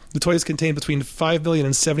 The toys contain between 5 million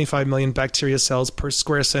and 75 million bacteria cells per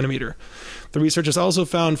square centimeter. The researchers also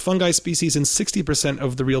found fungi species in 60%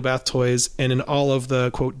 of the real bath toys and in all of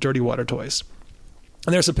the, quote, dirty water toys.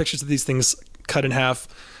 And there are some pictures of these things cut in half,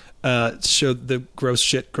 show the gross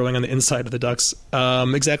shit growing on the inside of the ducks.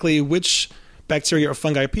 Exactly which bacteria or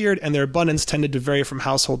fungi appeared and their abundance tended to vary from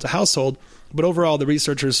household to household, but overall the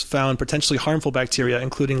researchers found potentially harmful bacteria,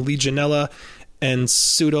 including Legionella and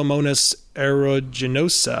Pseudomonas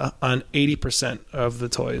aeruginosa on 80% of the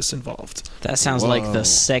toys involved. That sounds like the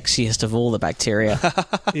sexiest of all the bacteria.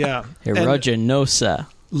 Yeah. Aeruginosa.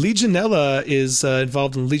 Legionella is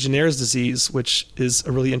involved in Legionnaire's disease, which is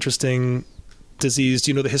a really interesting disease.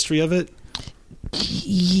 Do you know the history of it?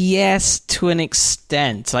 Yes, to an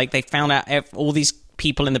extent. Like, they found out all these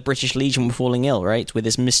people in the British Legion were falling ill, right? With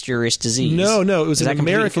this mysterious disease. No, it was an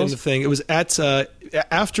American thing. It was at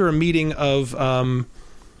after a meeting of... let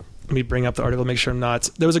me bring up the article, make sure I'm not...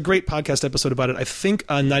 There was a great podcast episode about it, I think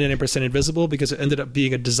on 99% Invisible, because it ended up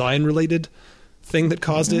being a design-related thing that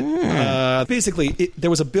caused it. Basically, there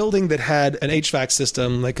was a building that had an HVAC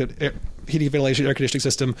system, like a heating, ventilation, air conditioning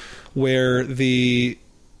system, where the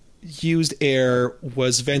used air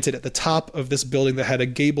was vented at the top of this building that had a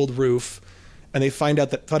gabled roof. And they found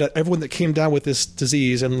out everyone that came down with this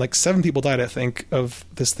disease, and like 7 people died, I think, of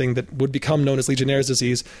this thing that would become known as Legionnaire's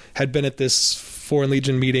disease, had been at this Foreign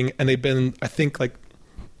Legion meeting, and they'd been, I think, like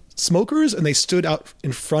smokers, and they stood out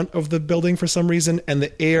in front of the building for some reason, and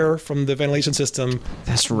the air from the ventilation system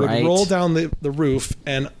would roll down the roof,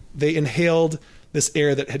 and they inhaled this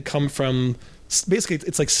air that had come from, basically,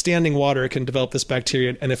 it's like standing water can develop this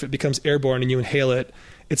bacteria, and if it becomes airborne and you inhale it,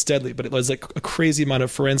 it's deadly. But it was like a crazy amount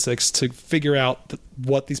of forensics to figure out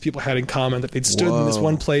what these people had in common, that they'd stood in this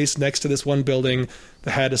one place next to this one building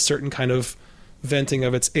that had a certain kind of venting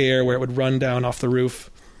of its air where it would run down off the roof.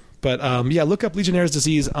 But look up Legionnaire's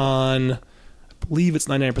disease on, I believe it's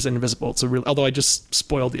 99% Invisible. It's although I just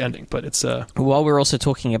spoiled the ending, but it's While we're also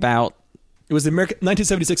talking about, it was the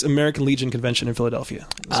 1976 American Legion Convention in Philadelphia.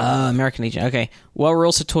 American Legion. Okay. While we're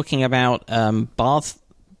also talking about bath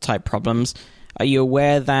type problems, are you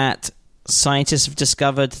aware that scientists have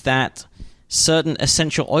discovered that certain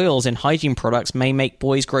essential oils in hygiene products may make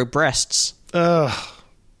boys grow breasts? Are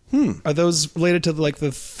those related to like the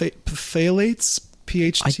phthalates?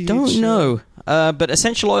 PHT? I don't know. But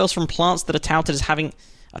essential oils from plants that are touted as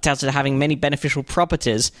having many beneficial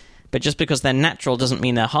properties, but just because they're natural doesn't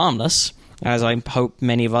mean they're harmless, as I hope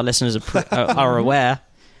many of our listeners are aware.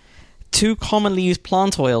 2 commonly used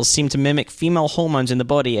plant oils seem to mimic female hormones in the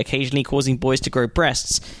body, occasionally causing boys to grow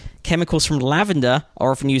breasts. Chemicals from lavender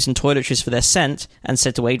are often used in toiletries for their scent and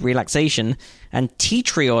said to aid relaxation. And tea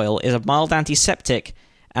tree oil is a mild antiseptic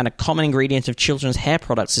and a common ingredient of children's hair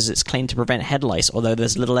products, as it's claimed to prevent head lice, although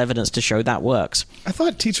there's little evidence to show that works. I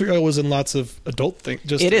thought tea tree oil was in lots of adult things.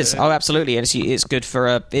 It is. Oh, absolutely. It's good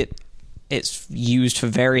for it's used for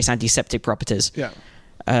various antiseptic properties. Yeah.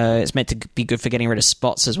 It's meant to be good for getting rid of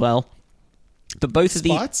spots as well. But both of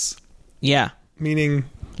the spots? Yeah. Meaning?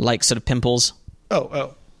 Like sort of pimples.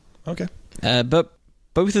 Oh. Okay. But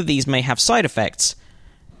both of these may have side effects.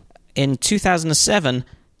 In 2007,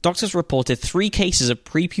 doctors reported 3 cases of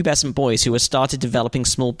prepubescent boys who had started developing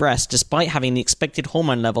small breasts despite having the expected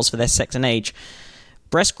hormone levels for their sex and age.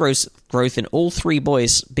 Breast growth in all 3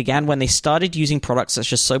 boys began when they started using products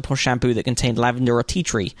such as soap or shampoo that contained lavender or tea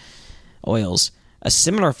tree oils. A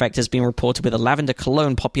similar effect has been reported with a lavender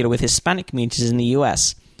cologne popular with Hispanic communities in the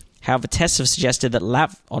US. However, tests have suggested that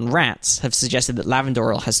on rats have suggested that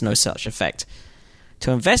lavender oil has no such effect.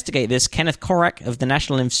 To investigate this, Kenneth Korak of the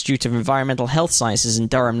National Institute of Environmental Health Sciences in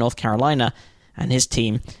Durham, North Carolina, and his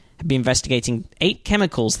team have been investigating 8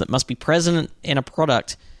 chemicals that must be present in a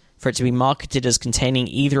product for it to be marketed as containing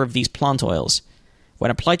either of these plant oils.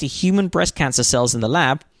 When applied to human breast cancer cells in the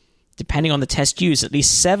lab, depending on the test used, at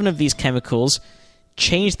least 7 of these chemicals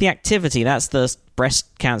change the activity. That's the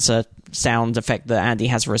breast cancer sound effect that Andy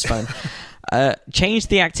has for his phone. Change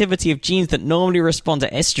the activity of genes that normally respond to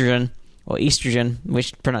estrogen, or estrogen,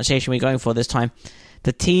 which pronunciation we're going for this time.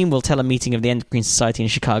 The team will tell a meeting of the Endocrine Society in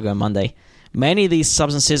Chicago on Monday. Many of these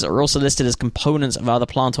substances are also listed as components of other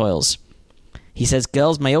plant oils. He says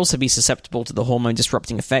girls may also be susceptible to the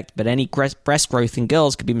hormone-disrupting effect, but any breast growth in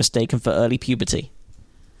girls could be mistaken for early puberty.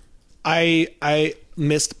 I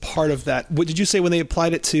missed part of that. What did you say when they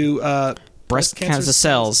applied it to breast cancer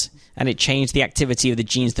cells, and it changed the activity of the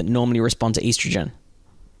genes that normally respond to estrogen?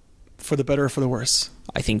 For the better or for the worse?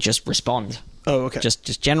 I think just respond. Oh, okay.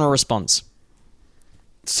 Just general response.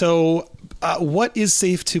 So, what is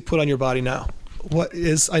safe to put on your body now? What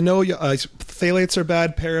is? I know phthalates are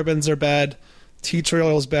bad, parabens are bad, tea tree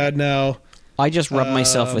oil is bad now. I just rub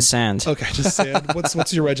myself with sand. Okay, just sand.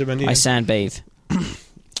 What's your regimen? I sunbathe.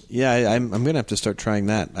 Yeah, I'm going to have to start trying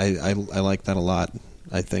that. I like that a lot.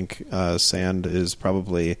 I think sand is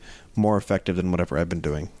probably more effective than whatever I've been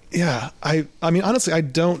doing. Yeah, I mean, honestly, I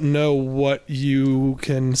don't know what you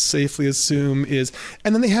can safely assume is.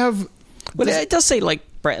 And then they have... Well, it does say, like,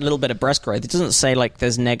 a little bit of breast growth. It doesn't say, like,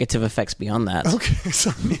 there's negative effects beyond that. Okay,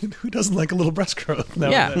 so, I mean, who doesn't like a little breast growth now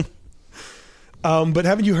yeah. and then? But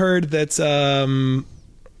haven't you heard that...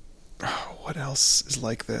 what else is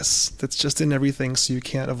like this? That's just in everything, so you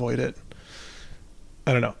can't avoid it.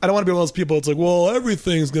 I don't know. I don't want to be one of those people that's like, well,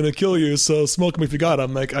 everything's going to kill you, so smoke them if you got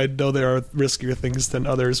them. Like, I know there are riskier things than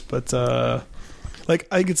others, but, like,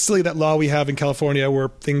 I think it's silly that law we have in California where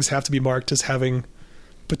things have to be marked as having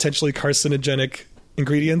potentially carcinogenic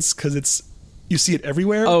ingredients, because you see it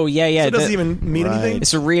everywhere. Oh, yeah. So it doesn't even mean anything.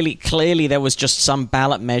 It's really, clearly there was just some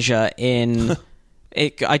ballot measure in...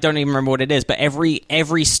 I don't even remember what it is, but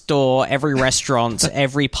every store, every restaurant,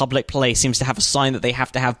 every public place seems to have a sign that they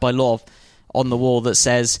have to have by law on the wall that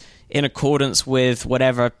says, in accordance with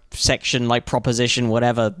whatever section, like proposition,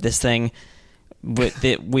 whatever, this thing,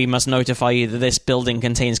 we must notify you that this building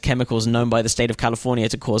contains chemicals known by the state of California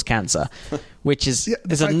to cause cancer, which is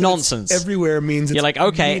a nonsense. Everywhere means it's You're like,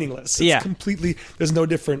 okay, meaningless. It's completely. There's no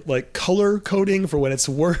different like color coding for when it's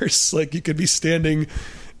worse. Like you could be standing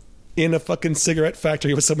in a fucking cigarette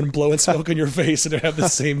factory with someone blowing smoke in your face and have the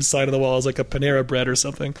same sign on the wall as like a Panera Bread or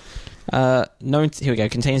something. Here we go.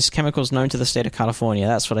 Contains chemicals known to the state of California.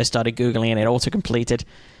 That's what I started Googling, and it auto-completed.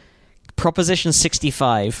 Proposition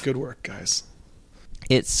 65. Good work, guys.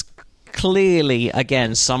 It's clearly,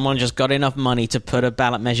 again, someone just got enough money to put a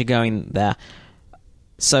ballot measure going there.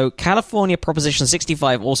 So California Proposition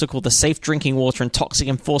 65, also called the Safe Drinking Water and Toxic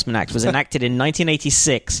Enforcement Act, was enacted in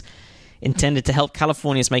 1986, intended to help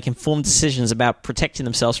Californians make informed decisions about protecting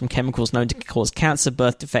themselves from chemicals known to cause cancer,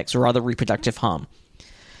 birth defects, or other reproductive harm.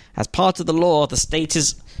 As part of the law, the state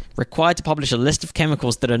is required to publish a list of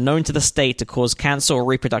chemicals that are known to the state to cause cancer or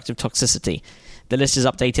reproductive toxicity. The list is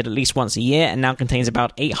updated at least once a year and now contains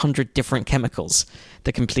about 800 different chemicals.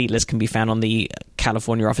 The complete list can be found on the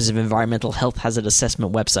California Office of Environmental Health Hazard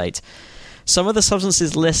Assessment website. Some of the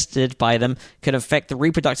substances listed by them could affect the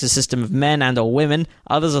reproductive system of men and or women.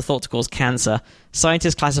 Others are thought to cause cancer.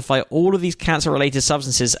 Scientists classify all of these cancer-related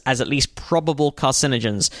substances as at least probable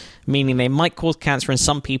carcinogens, meaning they might cause cancer in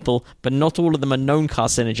some people, but not all of them are known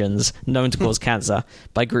carcinogens, known to cause cancer,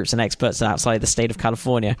 by groups and experts outside the state of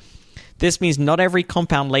California. This means not every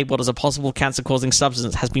compound labeled as a possible cancer-causing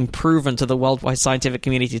substance has been proven to the worldwide scientific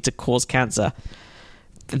community to cause cancer.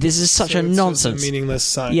 This is such a nonsense. It's a meaningless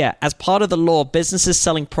sign. Yeah, as part of the law, businesses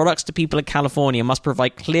selling products to people in California must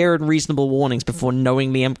provide clear and reasonable warnings before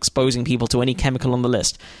knowingly exposing people to any chemical on the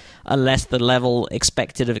list, unless the level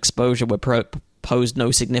expected of exposure would pose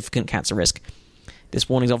no significant cancer risk. This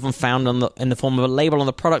warning is often found in the form of a label on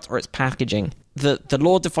the product or its packaging. The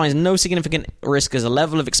law defines no significant risk as a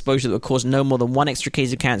level of exposure that would cause no more than one extra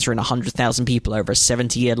case of cancer in 100,000 people over a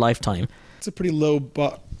 70-year lifetime. It's a pretty low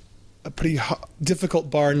a pretty difficult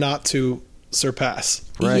bar not to surpass.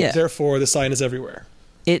 Right. Yeah. Therefore, the sign is everywhere.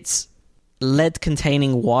 It's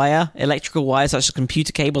lead-containing wire. Electrical wires such as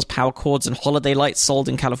computer cables, power cords, and holiday lights sold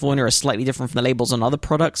in California are slightly different from the labels on other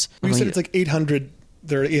products. You said it's like 800.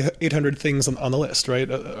 There are 800 things on the list, right?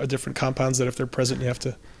 Different compounds that if they're present, you have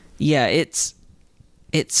to... Yeah, it's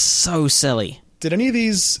so silly. Did any of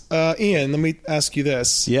these... Ian, let me ask you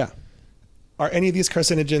this. Yeah. Are any of these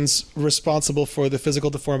carcinogens responsible for the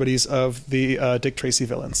physical deformities of the Dick Tracy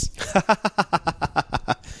villains?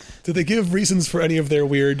 Did they give reasons for any of their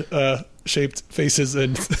weird shaped faces?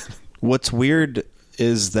 And What's weird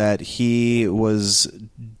is that he was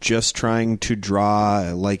just trying to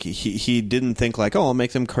draw, like, he didn't think like, oh, I'll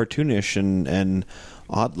make them cartoonish and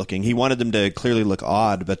odd looking. He wanted them to clearly look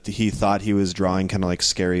odd, but he thought he was drawing kind of like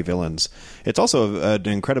scary villains. It's also an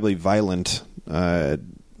incredibly violent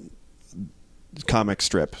comic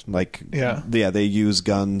strip. Like, yeah, they use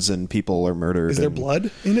guns and people are murdered. Is there blood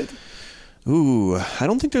in it? Ooh, I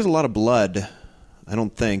don't think there's a lot of blood. I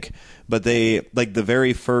don't think. But they, like, the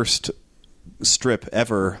very first strip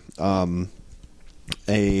ever,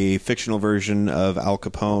 a fictional version of Al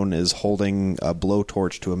Capone is holding a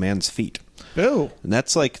blowtorch to a man's feet. Oh, and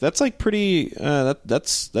that's pretty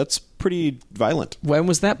that's pretty violent. When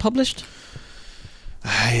was that published?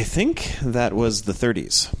 I think that was the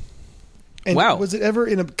 30s. And wow. Was it ever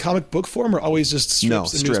in a comic book form or always just strips? No,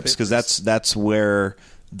 strips, because that's where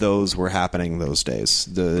those were happening those days.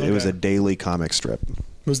 It was a daily comic strip.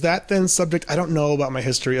 Was that then subject? I don't know about my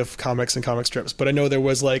history of comics and comic strips, but I know there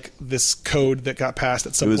was like this code that got passed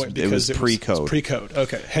at some point because it was pre-code. It was pre-code.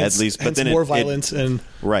 Okay, hence, at least, but hence then more violent and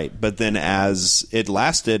right. But then as it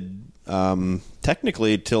lasted,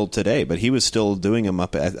 technically till today, but he was still doing them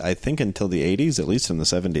up, I think, until the 80s, at least in the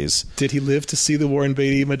 70s. Did he live to see the Warren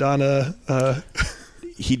Beatty Madonna?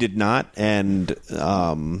 He did not, and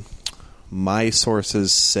my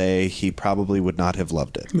sources say he probably would not have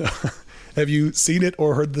loved it. No. Have you seen it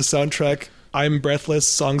or heard the soundtrack I'm Breathless,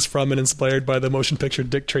 songs from and inspired by the motion picture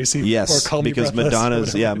Dick Tracy? Yes, or Call Me because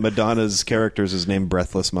Breathless, Madonna's characters is named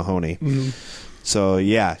Breathless Mahoney. Mm-hmm. So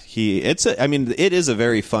yeah, it is a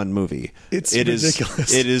very fun movie. It's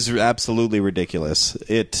ridiculous. It is absolutely ridiculous.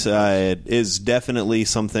 It is definitely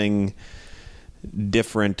something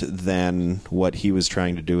different than what he was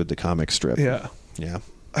trying to do with the comic strip. Yeah. Yeah.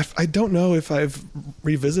 I don't know if I've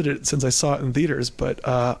revisited it since I saw it in theaters, but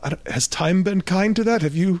has time been kind to that?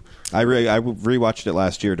 Have you? I rewatched it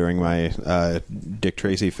last year during my Dick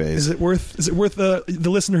Tracy phase. Is it worth the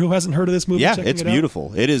listener who hasn't heard of this movie? Yeah, checking it's it out?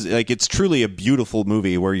 beautiful. It is it's truly a beautiful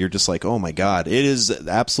movie where you're just like, oh my god, it is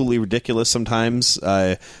absolutely ridiculous sometimes,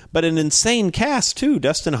 but an insane cast too.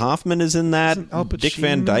 Dustin Hoffman is in that. Dick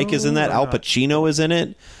Van Dyke is in that. Al Pacino is in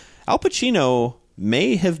it. Al Pacino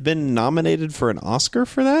may have been nominated for an Oscar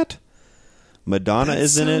for that. Madonna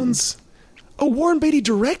is in it. Oh, Warren Beatty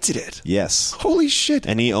directed it. Yes. Holy shit.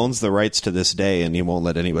 And he owns the rights to this day, and he won't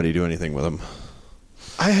let anybody do anything with them.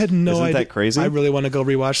 I had no idea. Isn't that crazy? I really want to go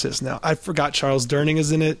rewatch this now. I forgot Charles Durning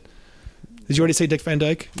is in it. Did you already say Dick Van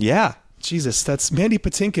Dyke? Yeah. Jesus, that's Mandy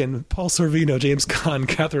Patinkin, Paul Sorvino, James Caan,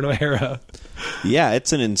 Catherine O'Hara. Yeah,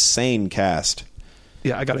 it's an insane cast.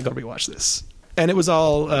 Yeah, I got to go rewatch this. And it was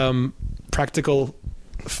all practical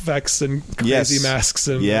effects and crazy masks.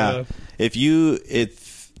 And,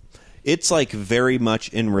 it's like very much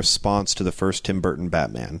in response to the first Tim Burton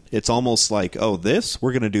Batman. It's almost like, oh,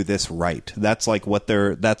 we're going to do this right. That's like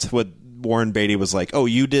that's what Warren Beatty was like. Oh,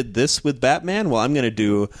 you did this with Batman? Well, I'm going to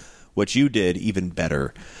do what you did even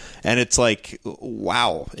better. And it's like,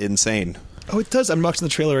 wow, insane. Oh, it does. I'm watching the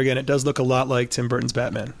trailer again. It does look a lot like Tim Burton's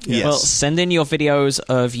Batman. Yes. Well, send in your videos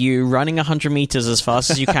of you running 100 meters as fast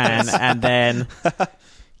as you can, and then,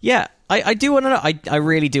 yeah, I do want to know. I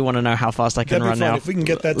really do want to know how fast I can run now. If we can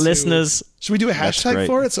get that, listeners, should we do a hashtag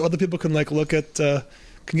for it so other people can look at? Can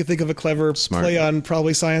you think of a clever play on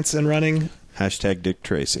probably science and running? Hashtag Dick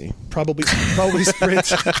Tracy. Probably sprint.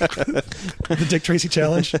 The Dick Tracy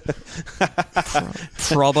challenge.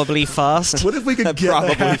 Probably fast. What if we could get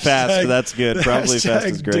probably fast? That's good. Probably fast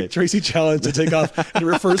is great. Dick Tracy challenge to take off, and it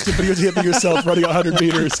refers to videotaping yourself running 100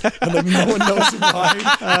 meters, and no one knows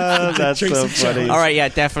why. That's so funny. All right, yeah,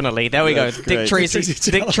 definitely. There we go. Dick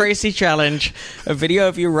Tracy challenge. A video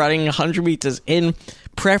of you running 100 meters in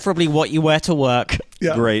preferably what you wear to work.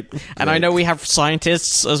 Yeah. Great. And I know we have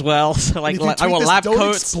scientists as well. So I want lab don't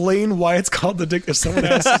coats. Explain why it's called the Dick. If someone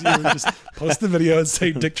asks you, just post the video and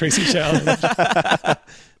say Dick Tracy challenge.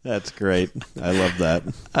 That's great. I love that.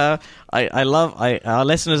 Our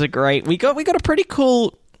listeners are great. We got a pretty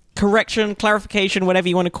cool correction, clarification, whatever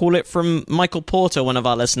you want to call it, from Michael Porter, one of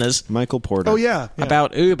our listeners. Michael Porter. Oh yeah.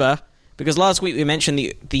 About Uber, because last week we mentioned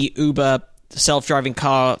the Uber self-driving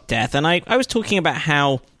car death, and I was talking about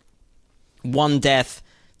how one death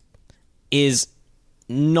is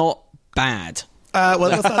not bad. Well,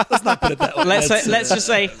 let's not put it that way. Let's just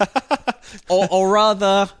say, or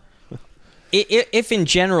rather, if in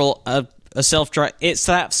general a self-drive, it's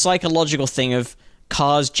that psychological thing of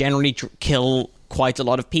cars generally kill quite a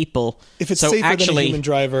lot of people. If it's safer than a human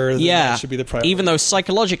driver, then that should be the priority. Even though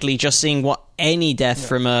psychologically, just seeing what any death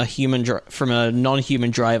from a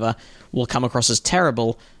non-human driver will come across as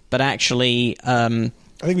terrible, but actually, I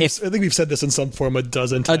think we've said this in some form a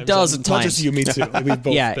dozen times. Not just you, me too. We've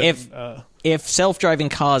both. Yeah, if self-driving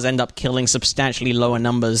cars end up killing substantially lower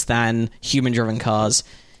numbers than human-driven cars,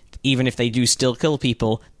 even if they do still kill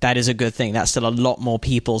people, that is a good thing. That's still a lot more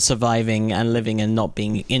people surviving and living and not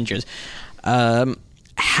being injured.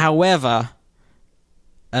 However,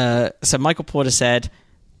 so Michael Porter said,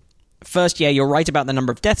 first, yeah, you're right about the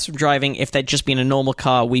number of deaths from driving. If they'd just been a normal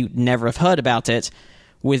car, we'd never have heard about it.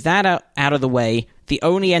 With that out of the way, the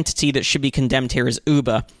only entity that should be condemned here is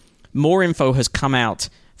Uber. More info has come out.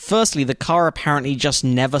 Firstly, the car apparently just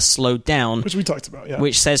never slowed down. Which we talked about, yeah.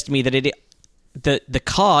 Which says to me that the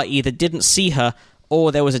car either didn't see her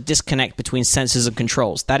or there was a disconnect between sensors and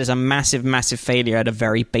controls. That is a massive, massive failure at a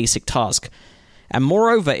very basic task. And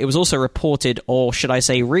moreover, it was also reported, or should I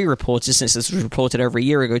say re-reported, since this was reported over a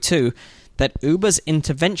year ago too, that Uber's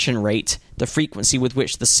intervention rate, the frequency with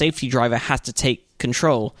which the safety driver has to take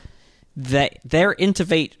control, that their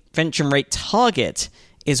intervention rate target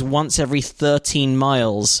is once every 13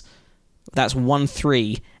 miles. That's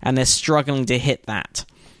 1-3, and they're struggling to hit that.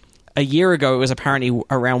 A year ago, it was apparently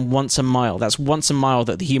around once a mile. That's once a mile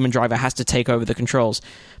that the human driver has to take over the controls.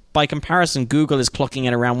 By comparison, Google is clocking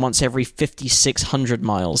in around once every 5,600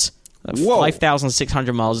 miles.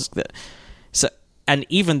 5,600 miles. So, and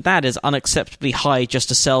even that is unacceptably high just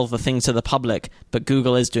to sell the thing to the public, but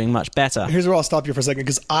Google is doing much better. Here's where I'll stop you for a second,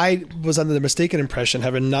 because I was under the mistaken impression,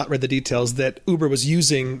 having not read the details, that Uber was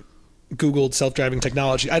using Google self-driving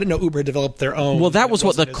technology. I didn't know Uber had developed their own. Well, that was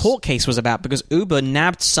what the court case was about, because Uber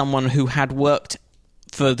nabbed someone who had worked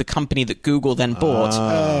for the company that Google then bought.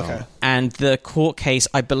 Okay. And the court case,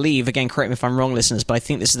 I believe, again, correct me if I'm wrong, listeners, but I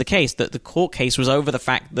think this is the case, that the court case was over the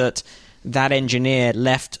fact that that engineer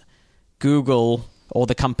left Google, or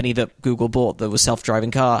the company that Google bought that was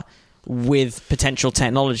self-driving car, with potential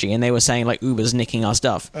technology, and they were saying like Uber's nicking our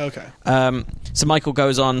stuff. Okay. So Michael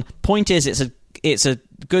goes on, point is it's a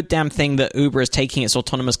good damn thing that Uber is taking its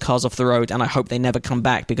autonomous cars off the road, and I hope they never come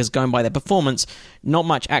back, because going by their performance, not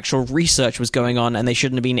much actual research was going on, and they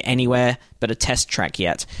shouldn't have been anywhere but a test track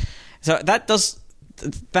yet. So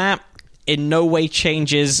that in no way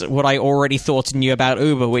changes what I already thought and knew about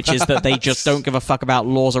Uber, which is that they just don't give a fuck about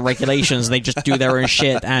laws or regulations. They just do their own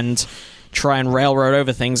shit and try and railroad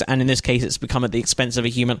over things, and in this case it's become at the expense of a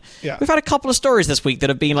human. Yeah. We've had a couple of stories this week that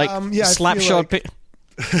have been like slapshot.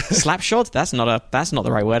 Slapshot? That's not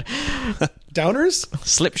the right word. Downers?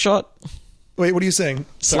 Slipshot? Wait, what are you saying?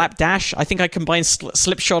 Slapdash? I think I combined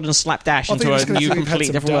slipshot and slapdash I into think a new, completely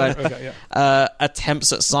different word. Okay, yeah.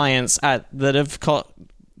 Attempts at science that have caught.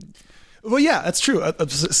 Well, yeah, that's true. A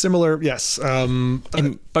similar, yes.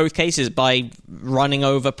 In both cases, by running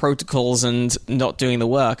over protocols and not doing the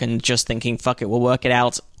work and just thinking, fuck it, we'll work it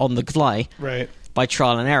out on the fly. Right. By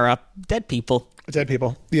trial and error, dead people. Dead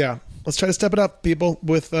people, yeah. Let's try to step it up, people,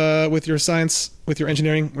 with your science, with your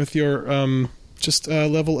engineering, with your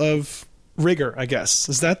level of rigor, I guess.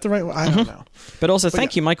 Is that the right one? I don't know. But also,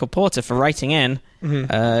 thank you, Michael Porter, for writing in.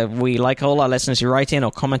 We like all our listeners who write in or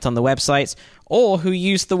comment on the website, or who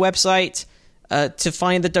use the website to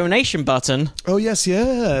find the donation button. Oh, yes.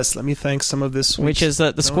 Let me thank some of this. Which is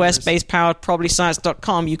the Squarespace-powered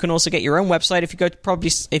probablyscience.com. You can also get your own website if you go to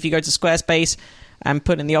Squarespace and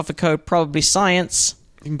put in the offer code probablyscience.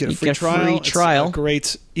 You can get a free trial. It's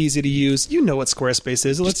great, easy to use. You know what Squarespace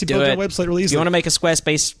is. It lets you build your website really easily. If you want to make a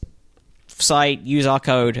Squarespace site, use our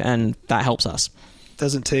code, and that helps us.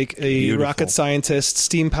 Doesn't take a rocket scientist,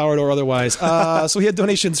 steam-powered or otherwise. So we had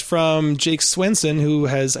donations from Jake Swenson, who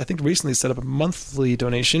has, I think, recently set up a monthly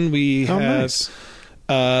donation. We have nice.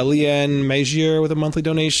 Leanne Magier with a monthly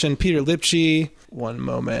donation, Peter Lipchi. One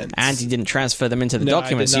moment. And he didn't transfer them into the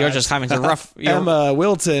documents, so you're just having to rough... Emma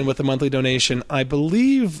Wilton with a monthly donation. I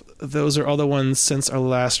believe those are all the ones since our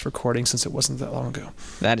last recording, since it wasn't that long ago.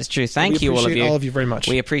 That is true. Thank you, all of you. We appreciate all of you very much.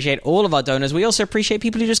 We appreciate all of our donors. We also appreciate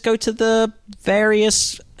people who just go to the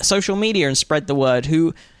various social media and spread the word,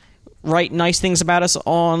 who write nice things about us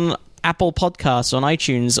on Apple Podcasts, on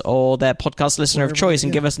iTunes, or their podcast listener of choice,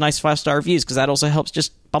 and give us nice 5-star reviews, because that also helps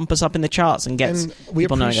just bump us up in the charts and gets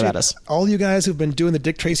people knowing about us. All you guys who've been doing the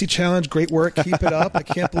Dick Tracy Challenge, great work. Keep it up. I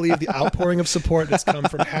can't believe the outpouring of support that's come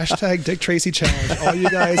from hashtag Dick Tracy Challenge. All you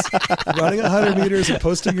guys running 100 meters and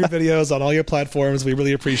posting your videos on all your platforms. We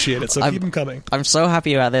really appreciate it. So keep them coming. I'm so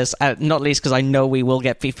happy about this, not least because I know we will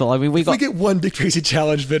get people. I mean, if we get one Dick Tracy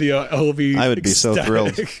Challenge video, I would be so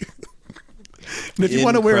thrilled. And if you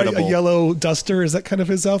want to wear a yellow duster, is that kind of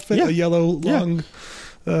his outfit? Yeah. A yellow long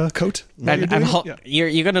coat?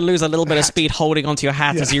 You're going to lose a little bit of speed holding onto your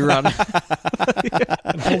hat as you run.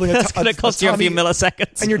 And holding That's going to cost you a few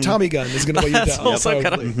milliseconds. And your Tommy gun is going to weigh you down. Also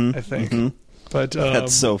probably, I think. But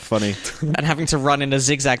that's so funny. And having to run in a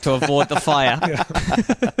zigzag to avoid the fire.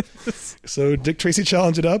 So Dick Tracy,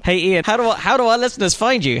 challenge it up. Hey Ian, how do our listeners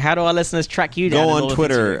find you? How do our listeners track you down? Go on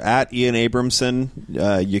Twitter at Ian Abramson.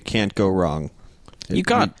 You can't go wrong. You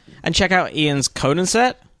can't. And check out Ian's Conan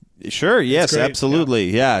set. Sure, yes,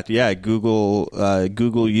 absolutely. Yeah. Google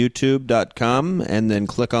youtube.com and then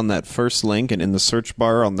click on that first link, and in the search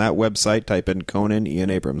bar on that website type in Conan Ian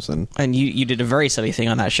Abramson. And you did a very silly thing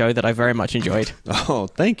on that show that I very much enjoyed. Oh,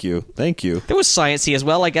 thank you. There was sciencey as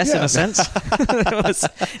well, I guess, in a sense.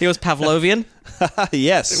 It was Pavlovian.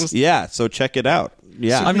 Yes. So check it out.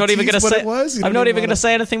 Yeah, so I'm not even going to say. I'm not even going to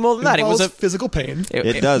say anything more than that. It was a physical pain.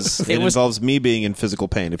 It does. It involves me being in physical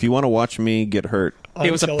pain. If you want to watch me get hurt, it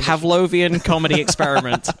was a Pavlovian comedy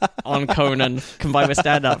experiment on Conan combined with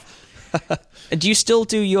stand-up. Do you still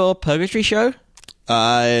do your Purgatory show?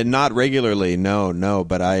 Not regularly, no.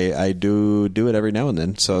 But I do it every now and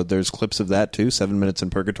then. So there's clips of that too. 7 Minutes in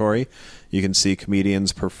Purgatory. You can see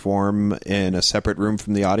comedians perform in a separate room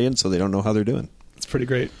from the audience, so they don't know how they're doing. It's pretty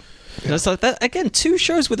great. Yeah. It's like that, again, 2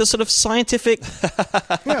 shows with a sort of scientific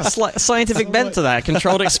bent to that.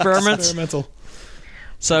 Controlled experiments. Experimental.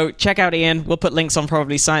 So check out Ian. We'll put links on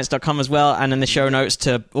probablyscience.com as well, and in the show notes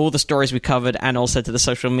to all the stories we covered, and also to the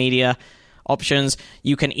social media options.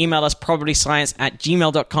 You can email us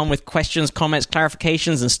probablyscience@gmail.com with questions, comments,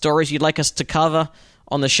 clarifications, and stories you'd like us to cover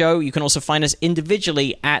on the show. You can also find us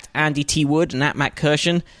individually at Andy T. Wood and at Matt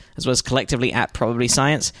Kirshen, as well as collectively at Probably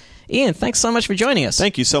Science. Ian, thanks so much for joining us.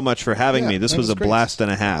 Thank you so much for having me. This was a blast and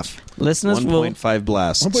a half. Listeners, 1.5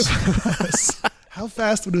 blasts. 1.5 blasts. How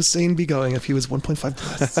fast would Hussein be going if he was 1.5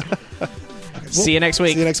 blasts? Okay, see you next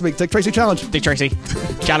week. See you next week. Dick Tracy Challenge. Dick Tracy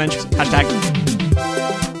Challenge. #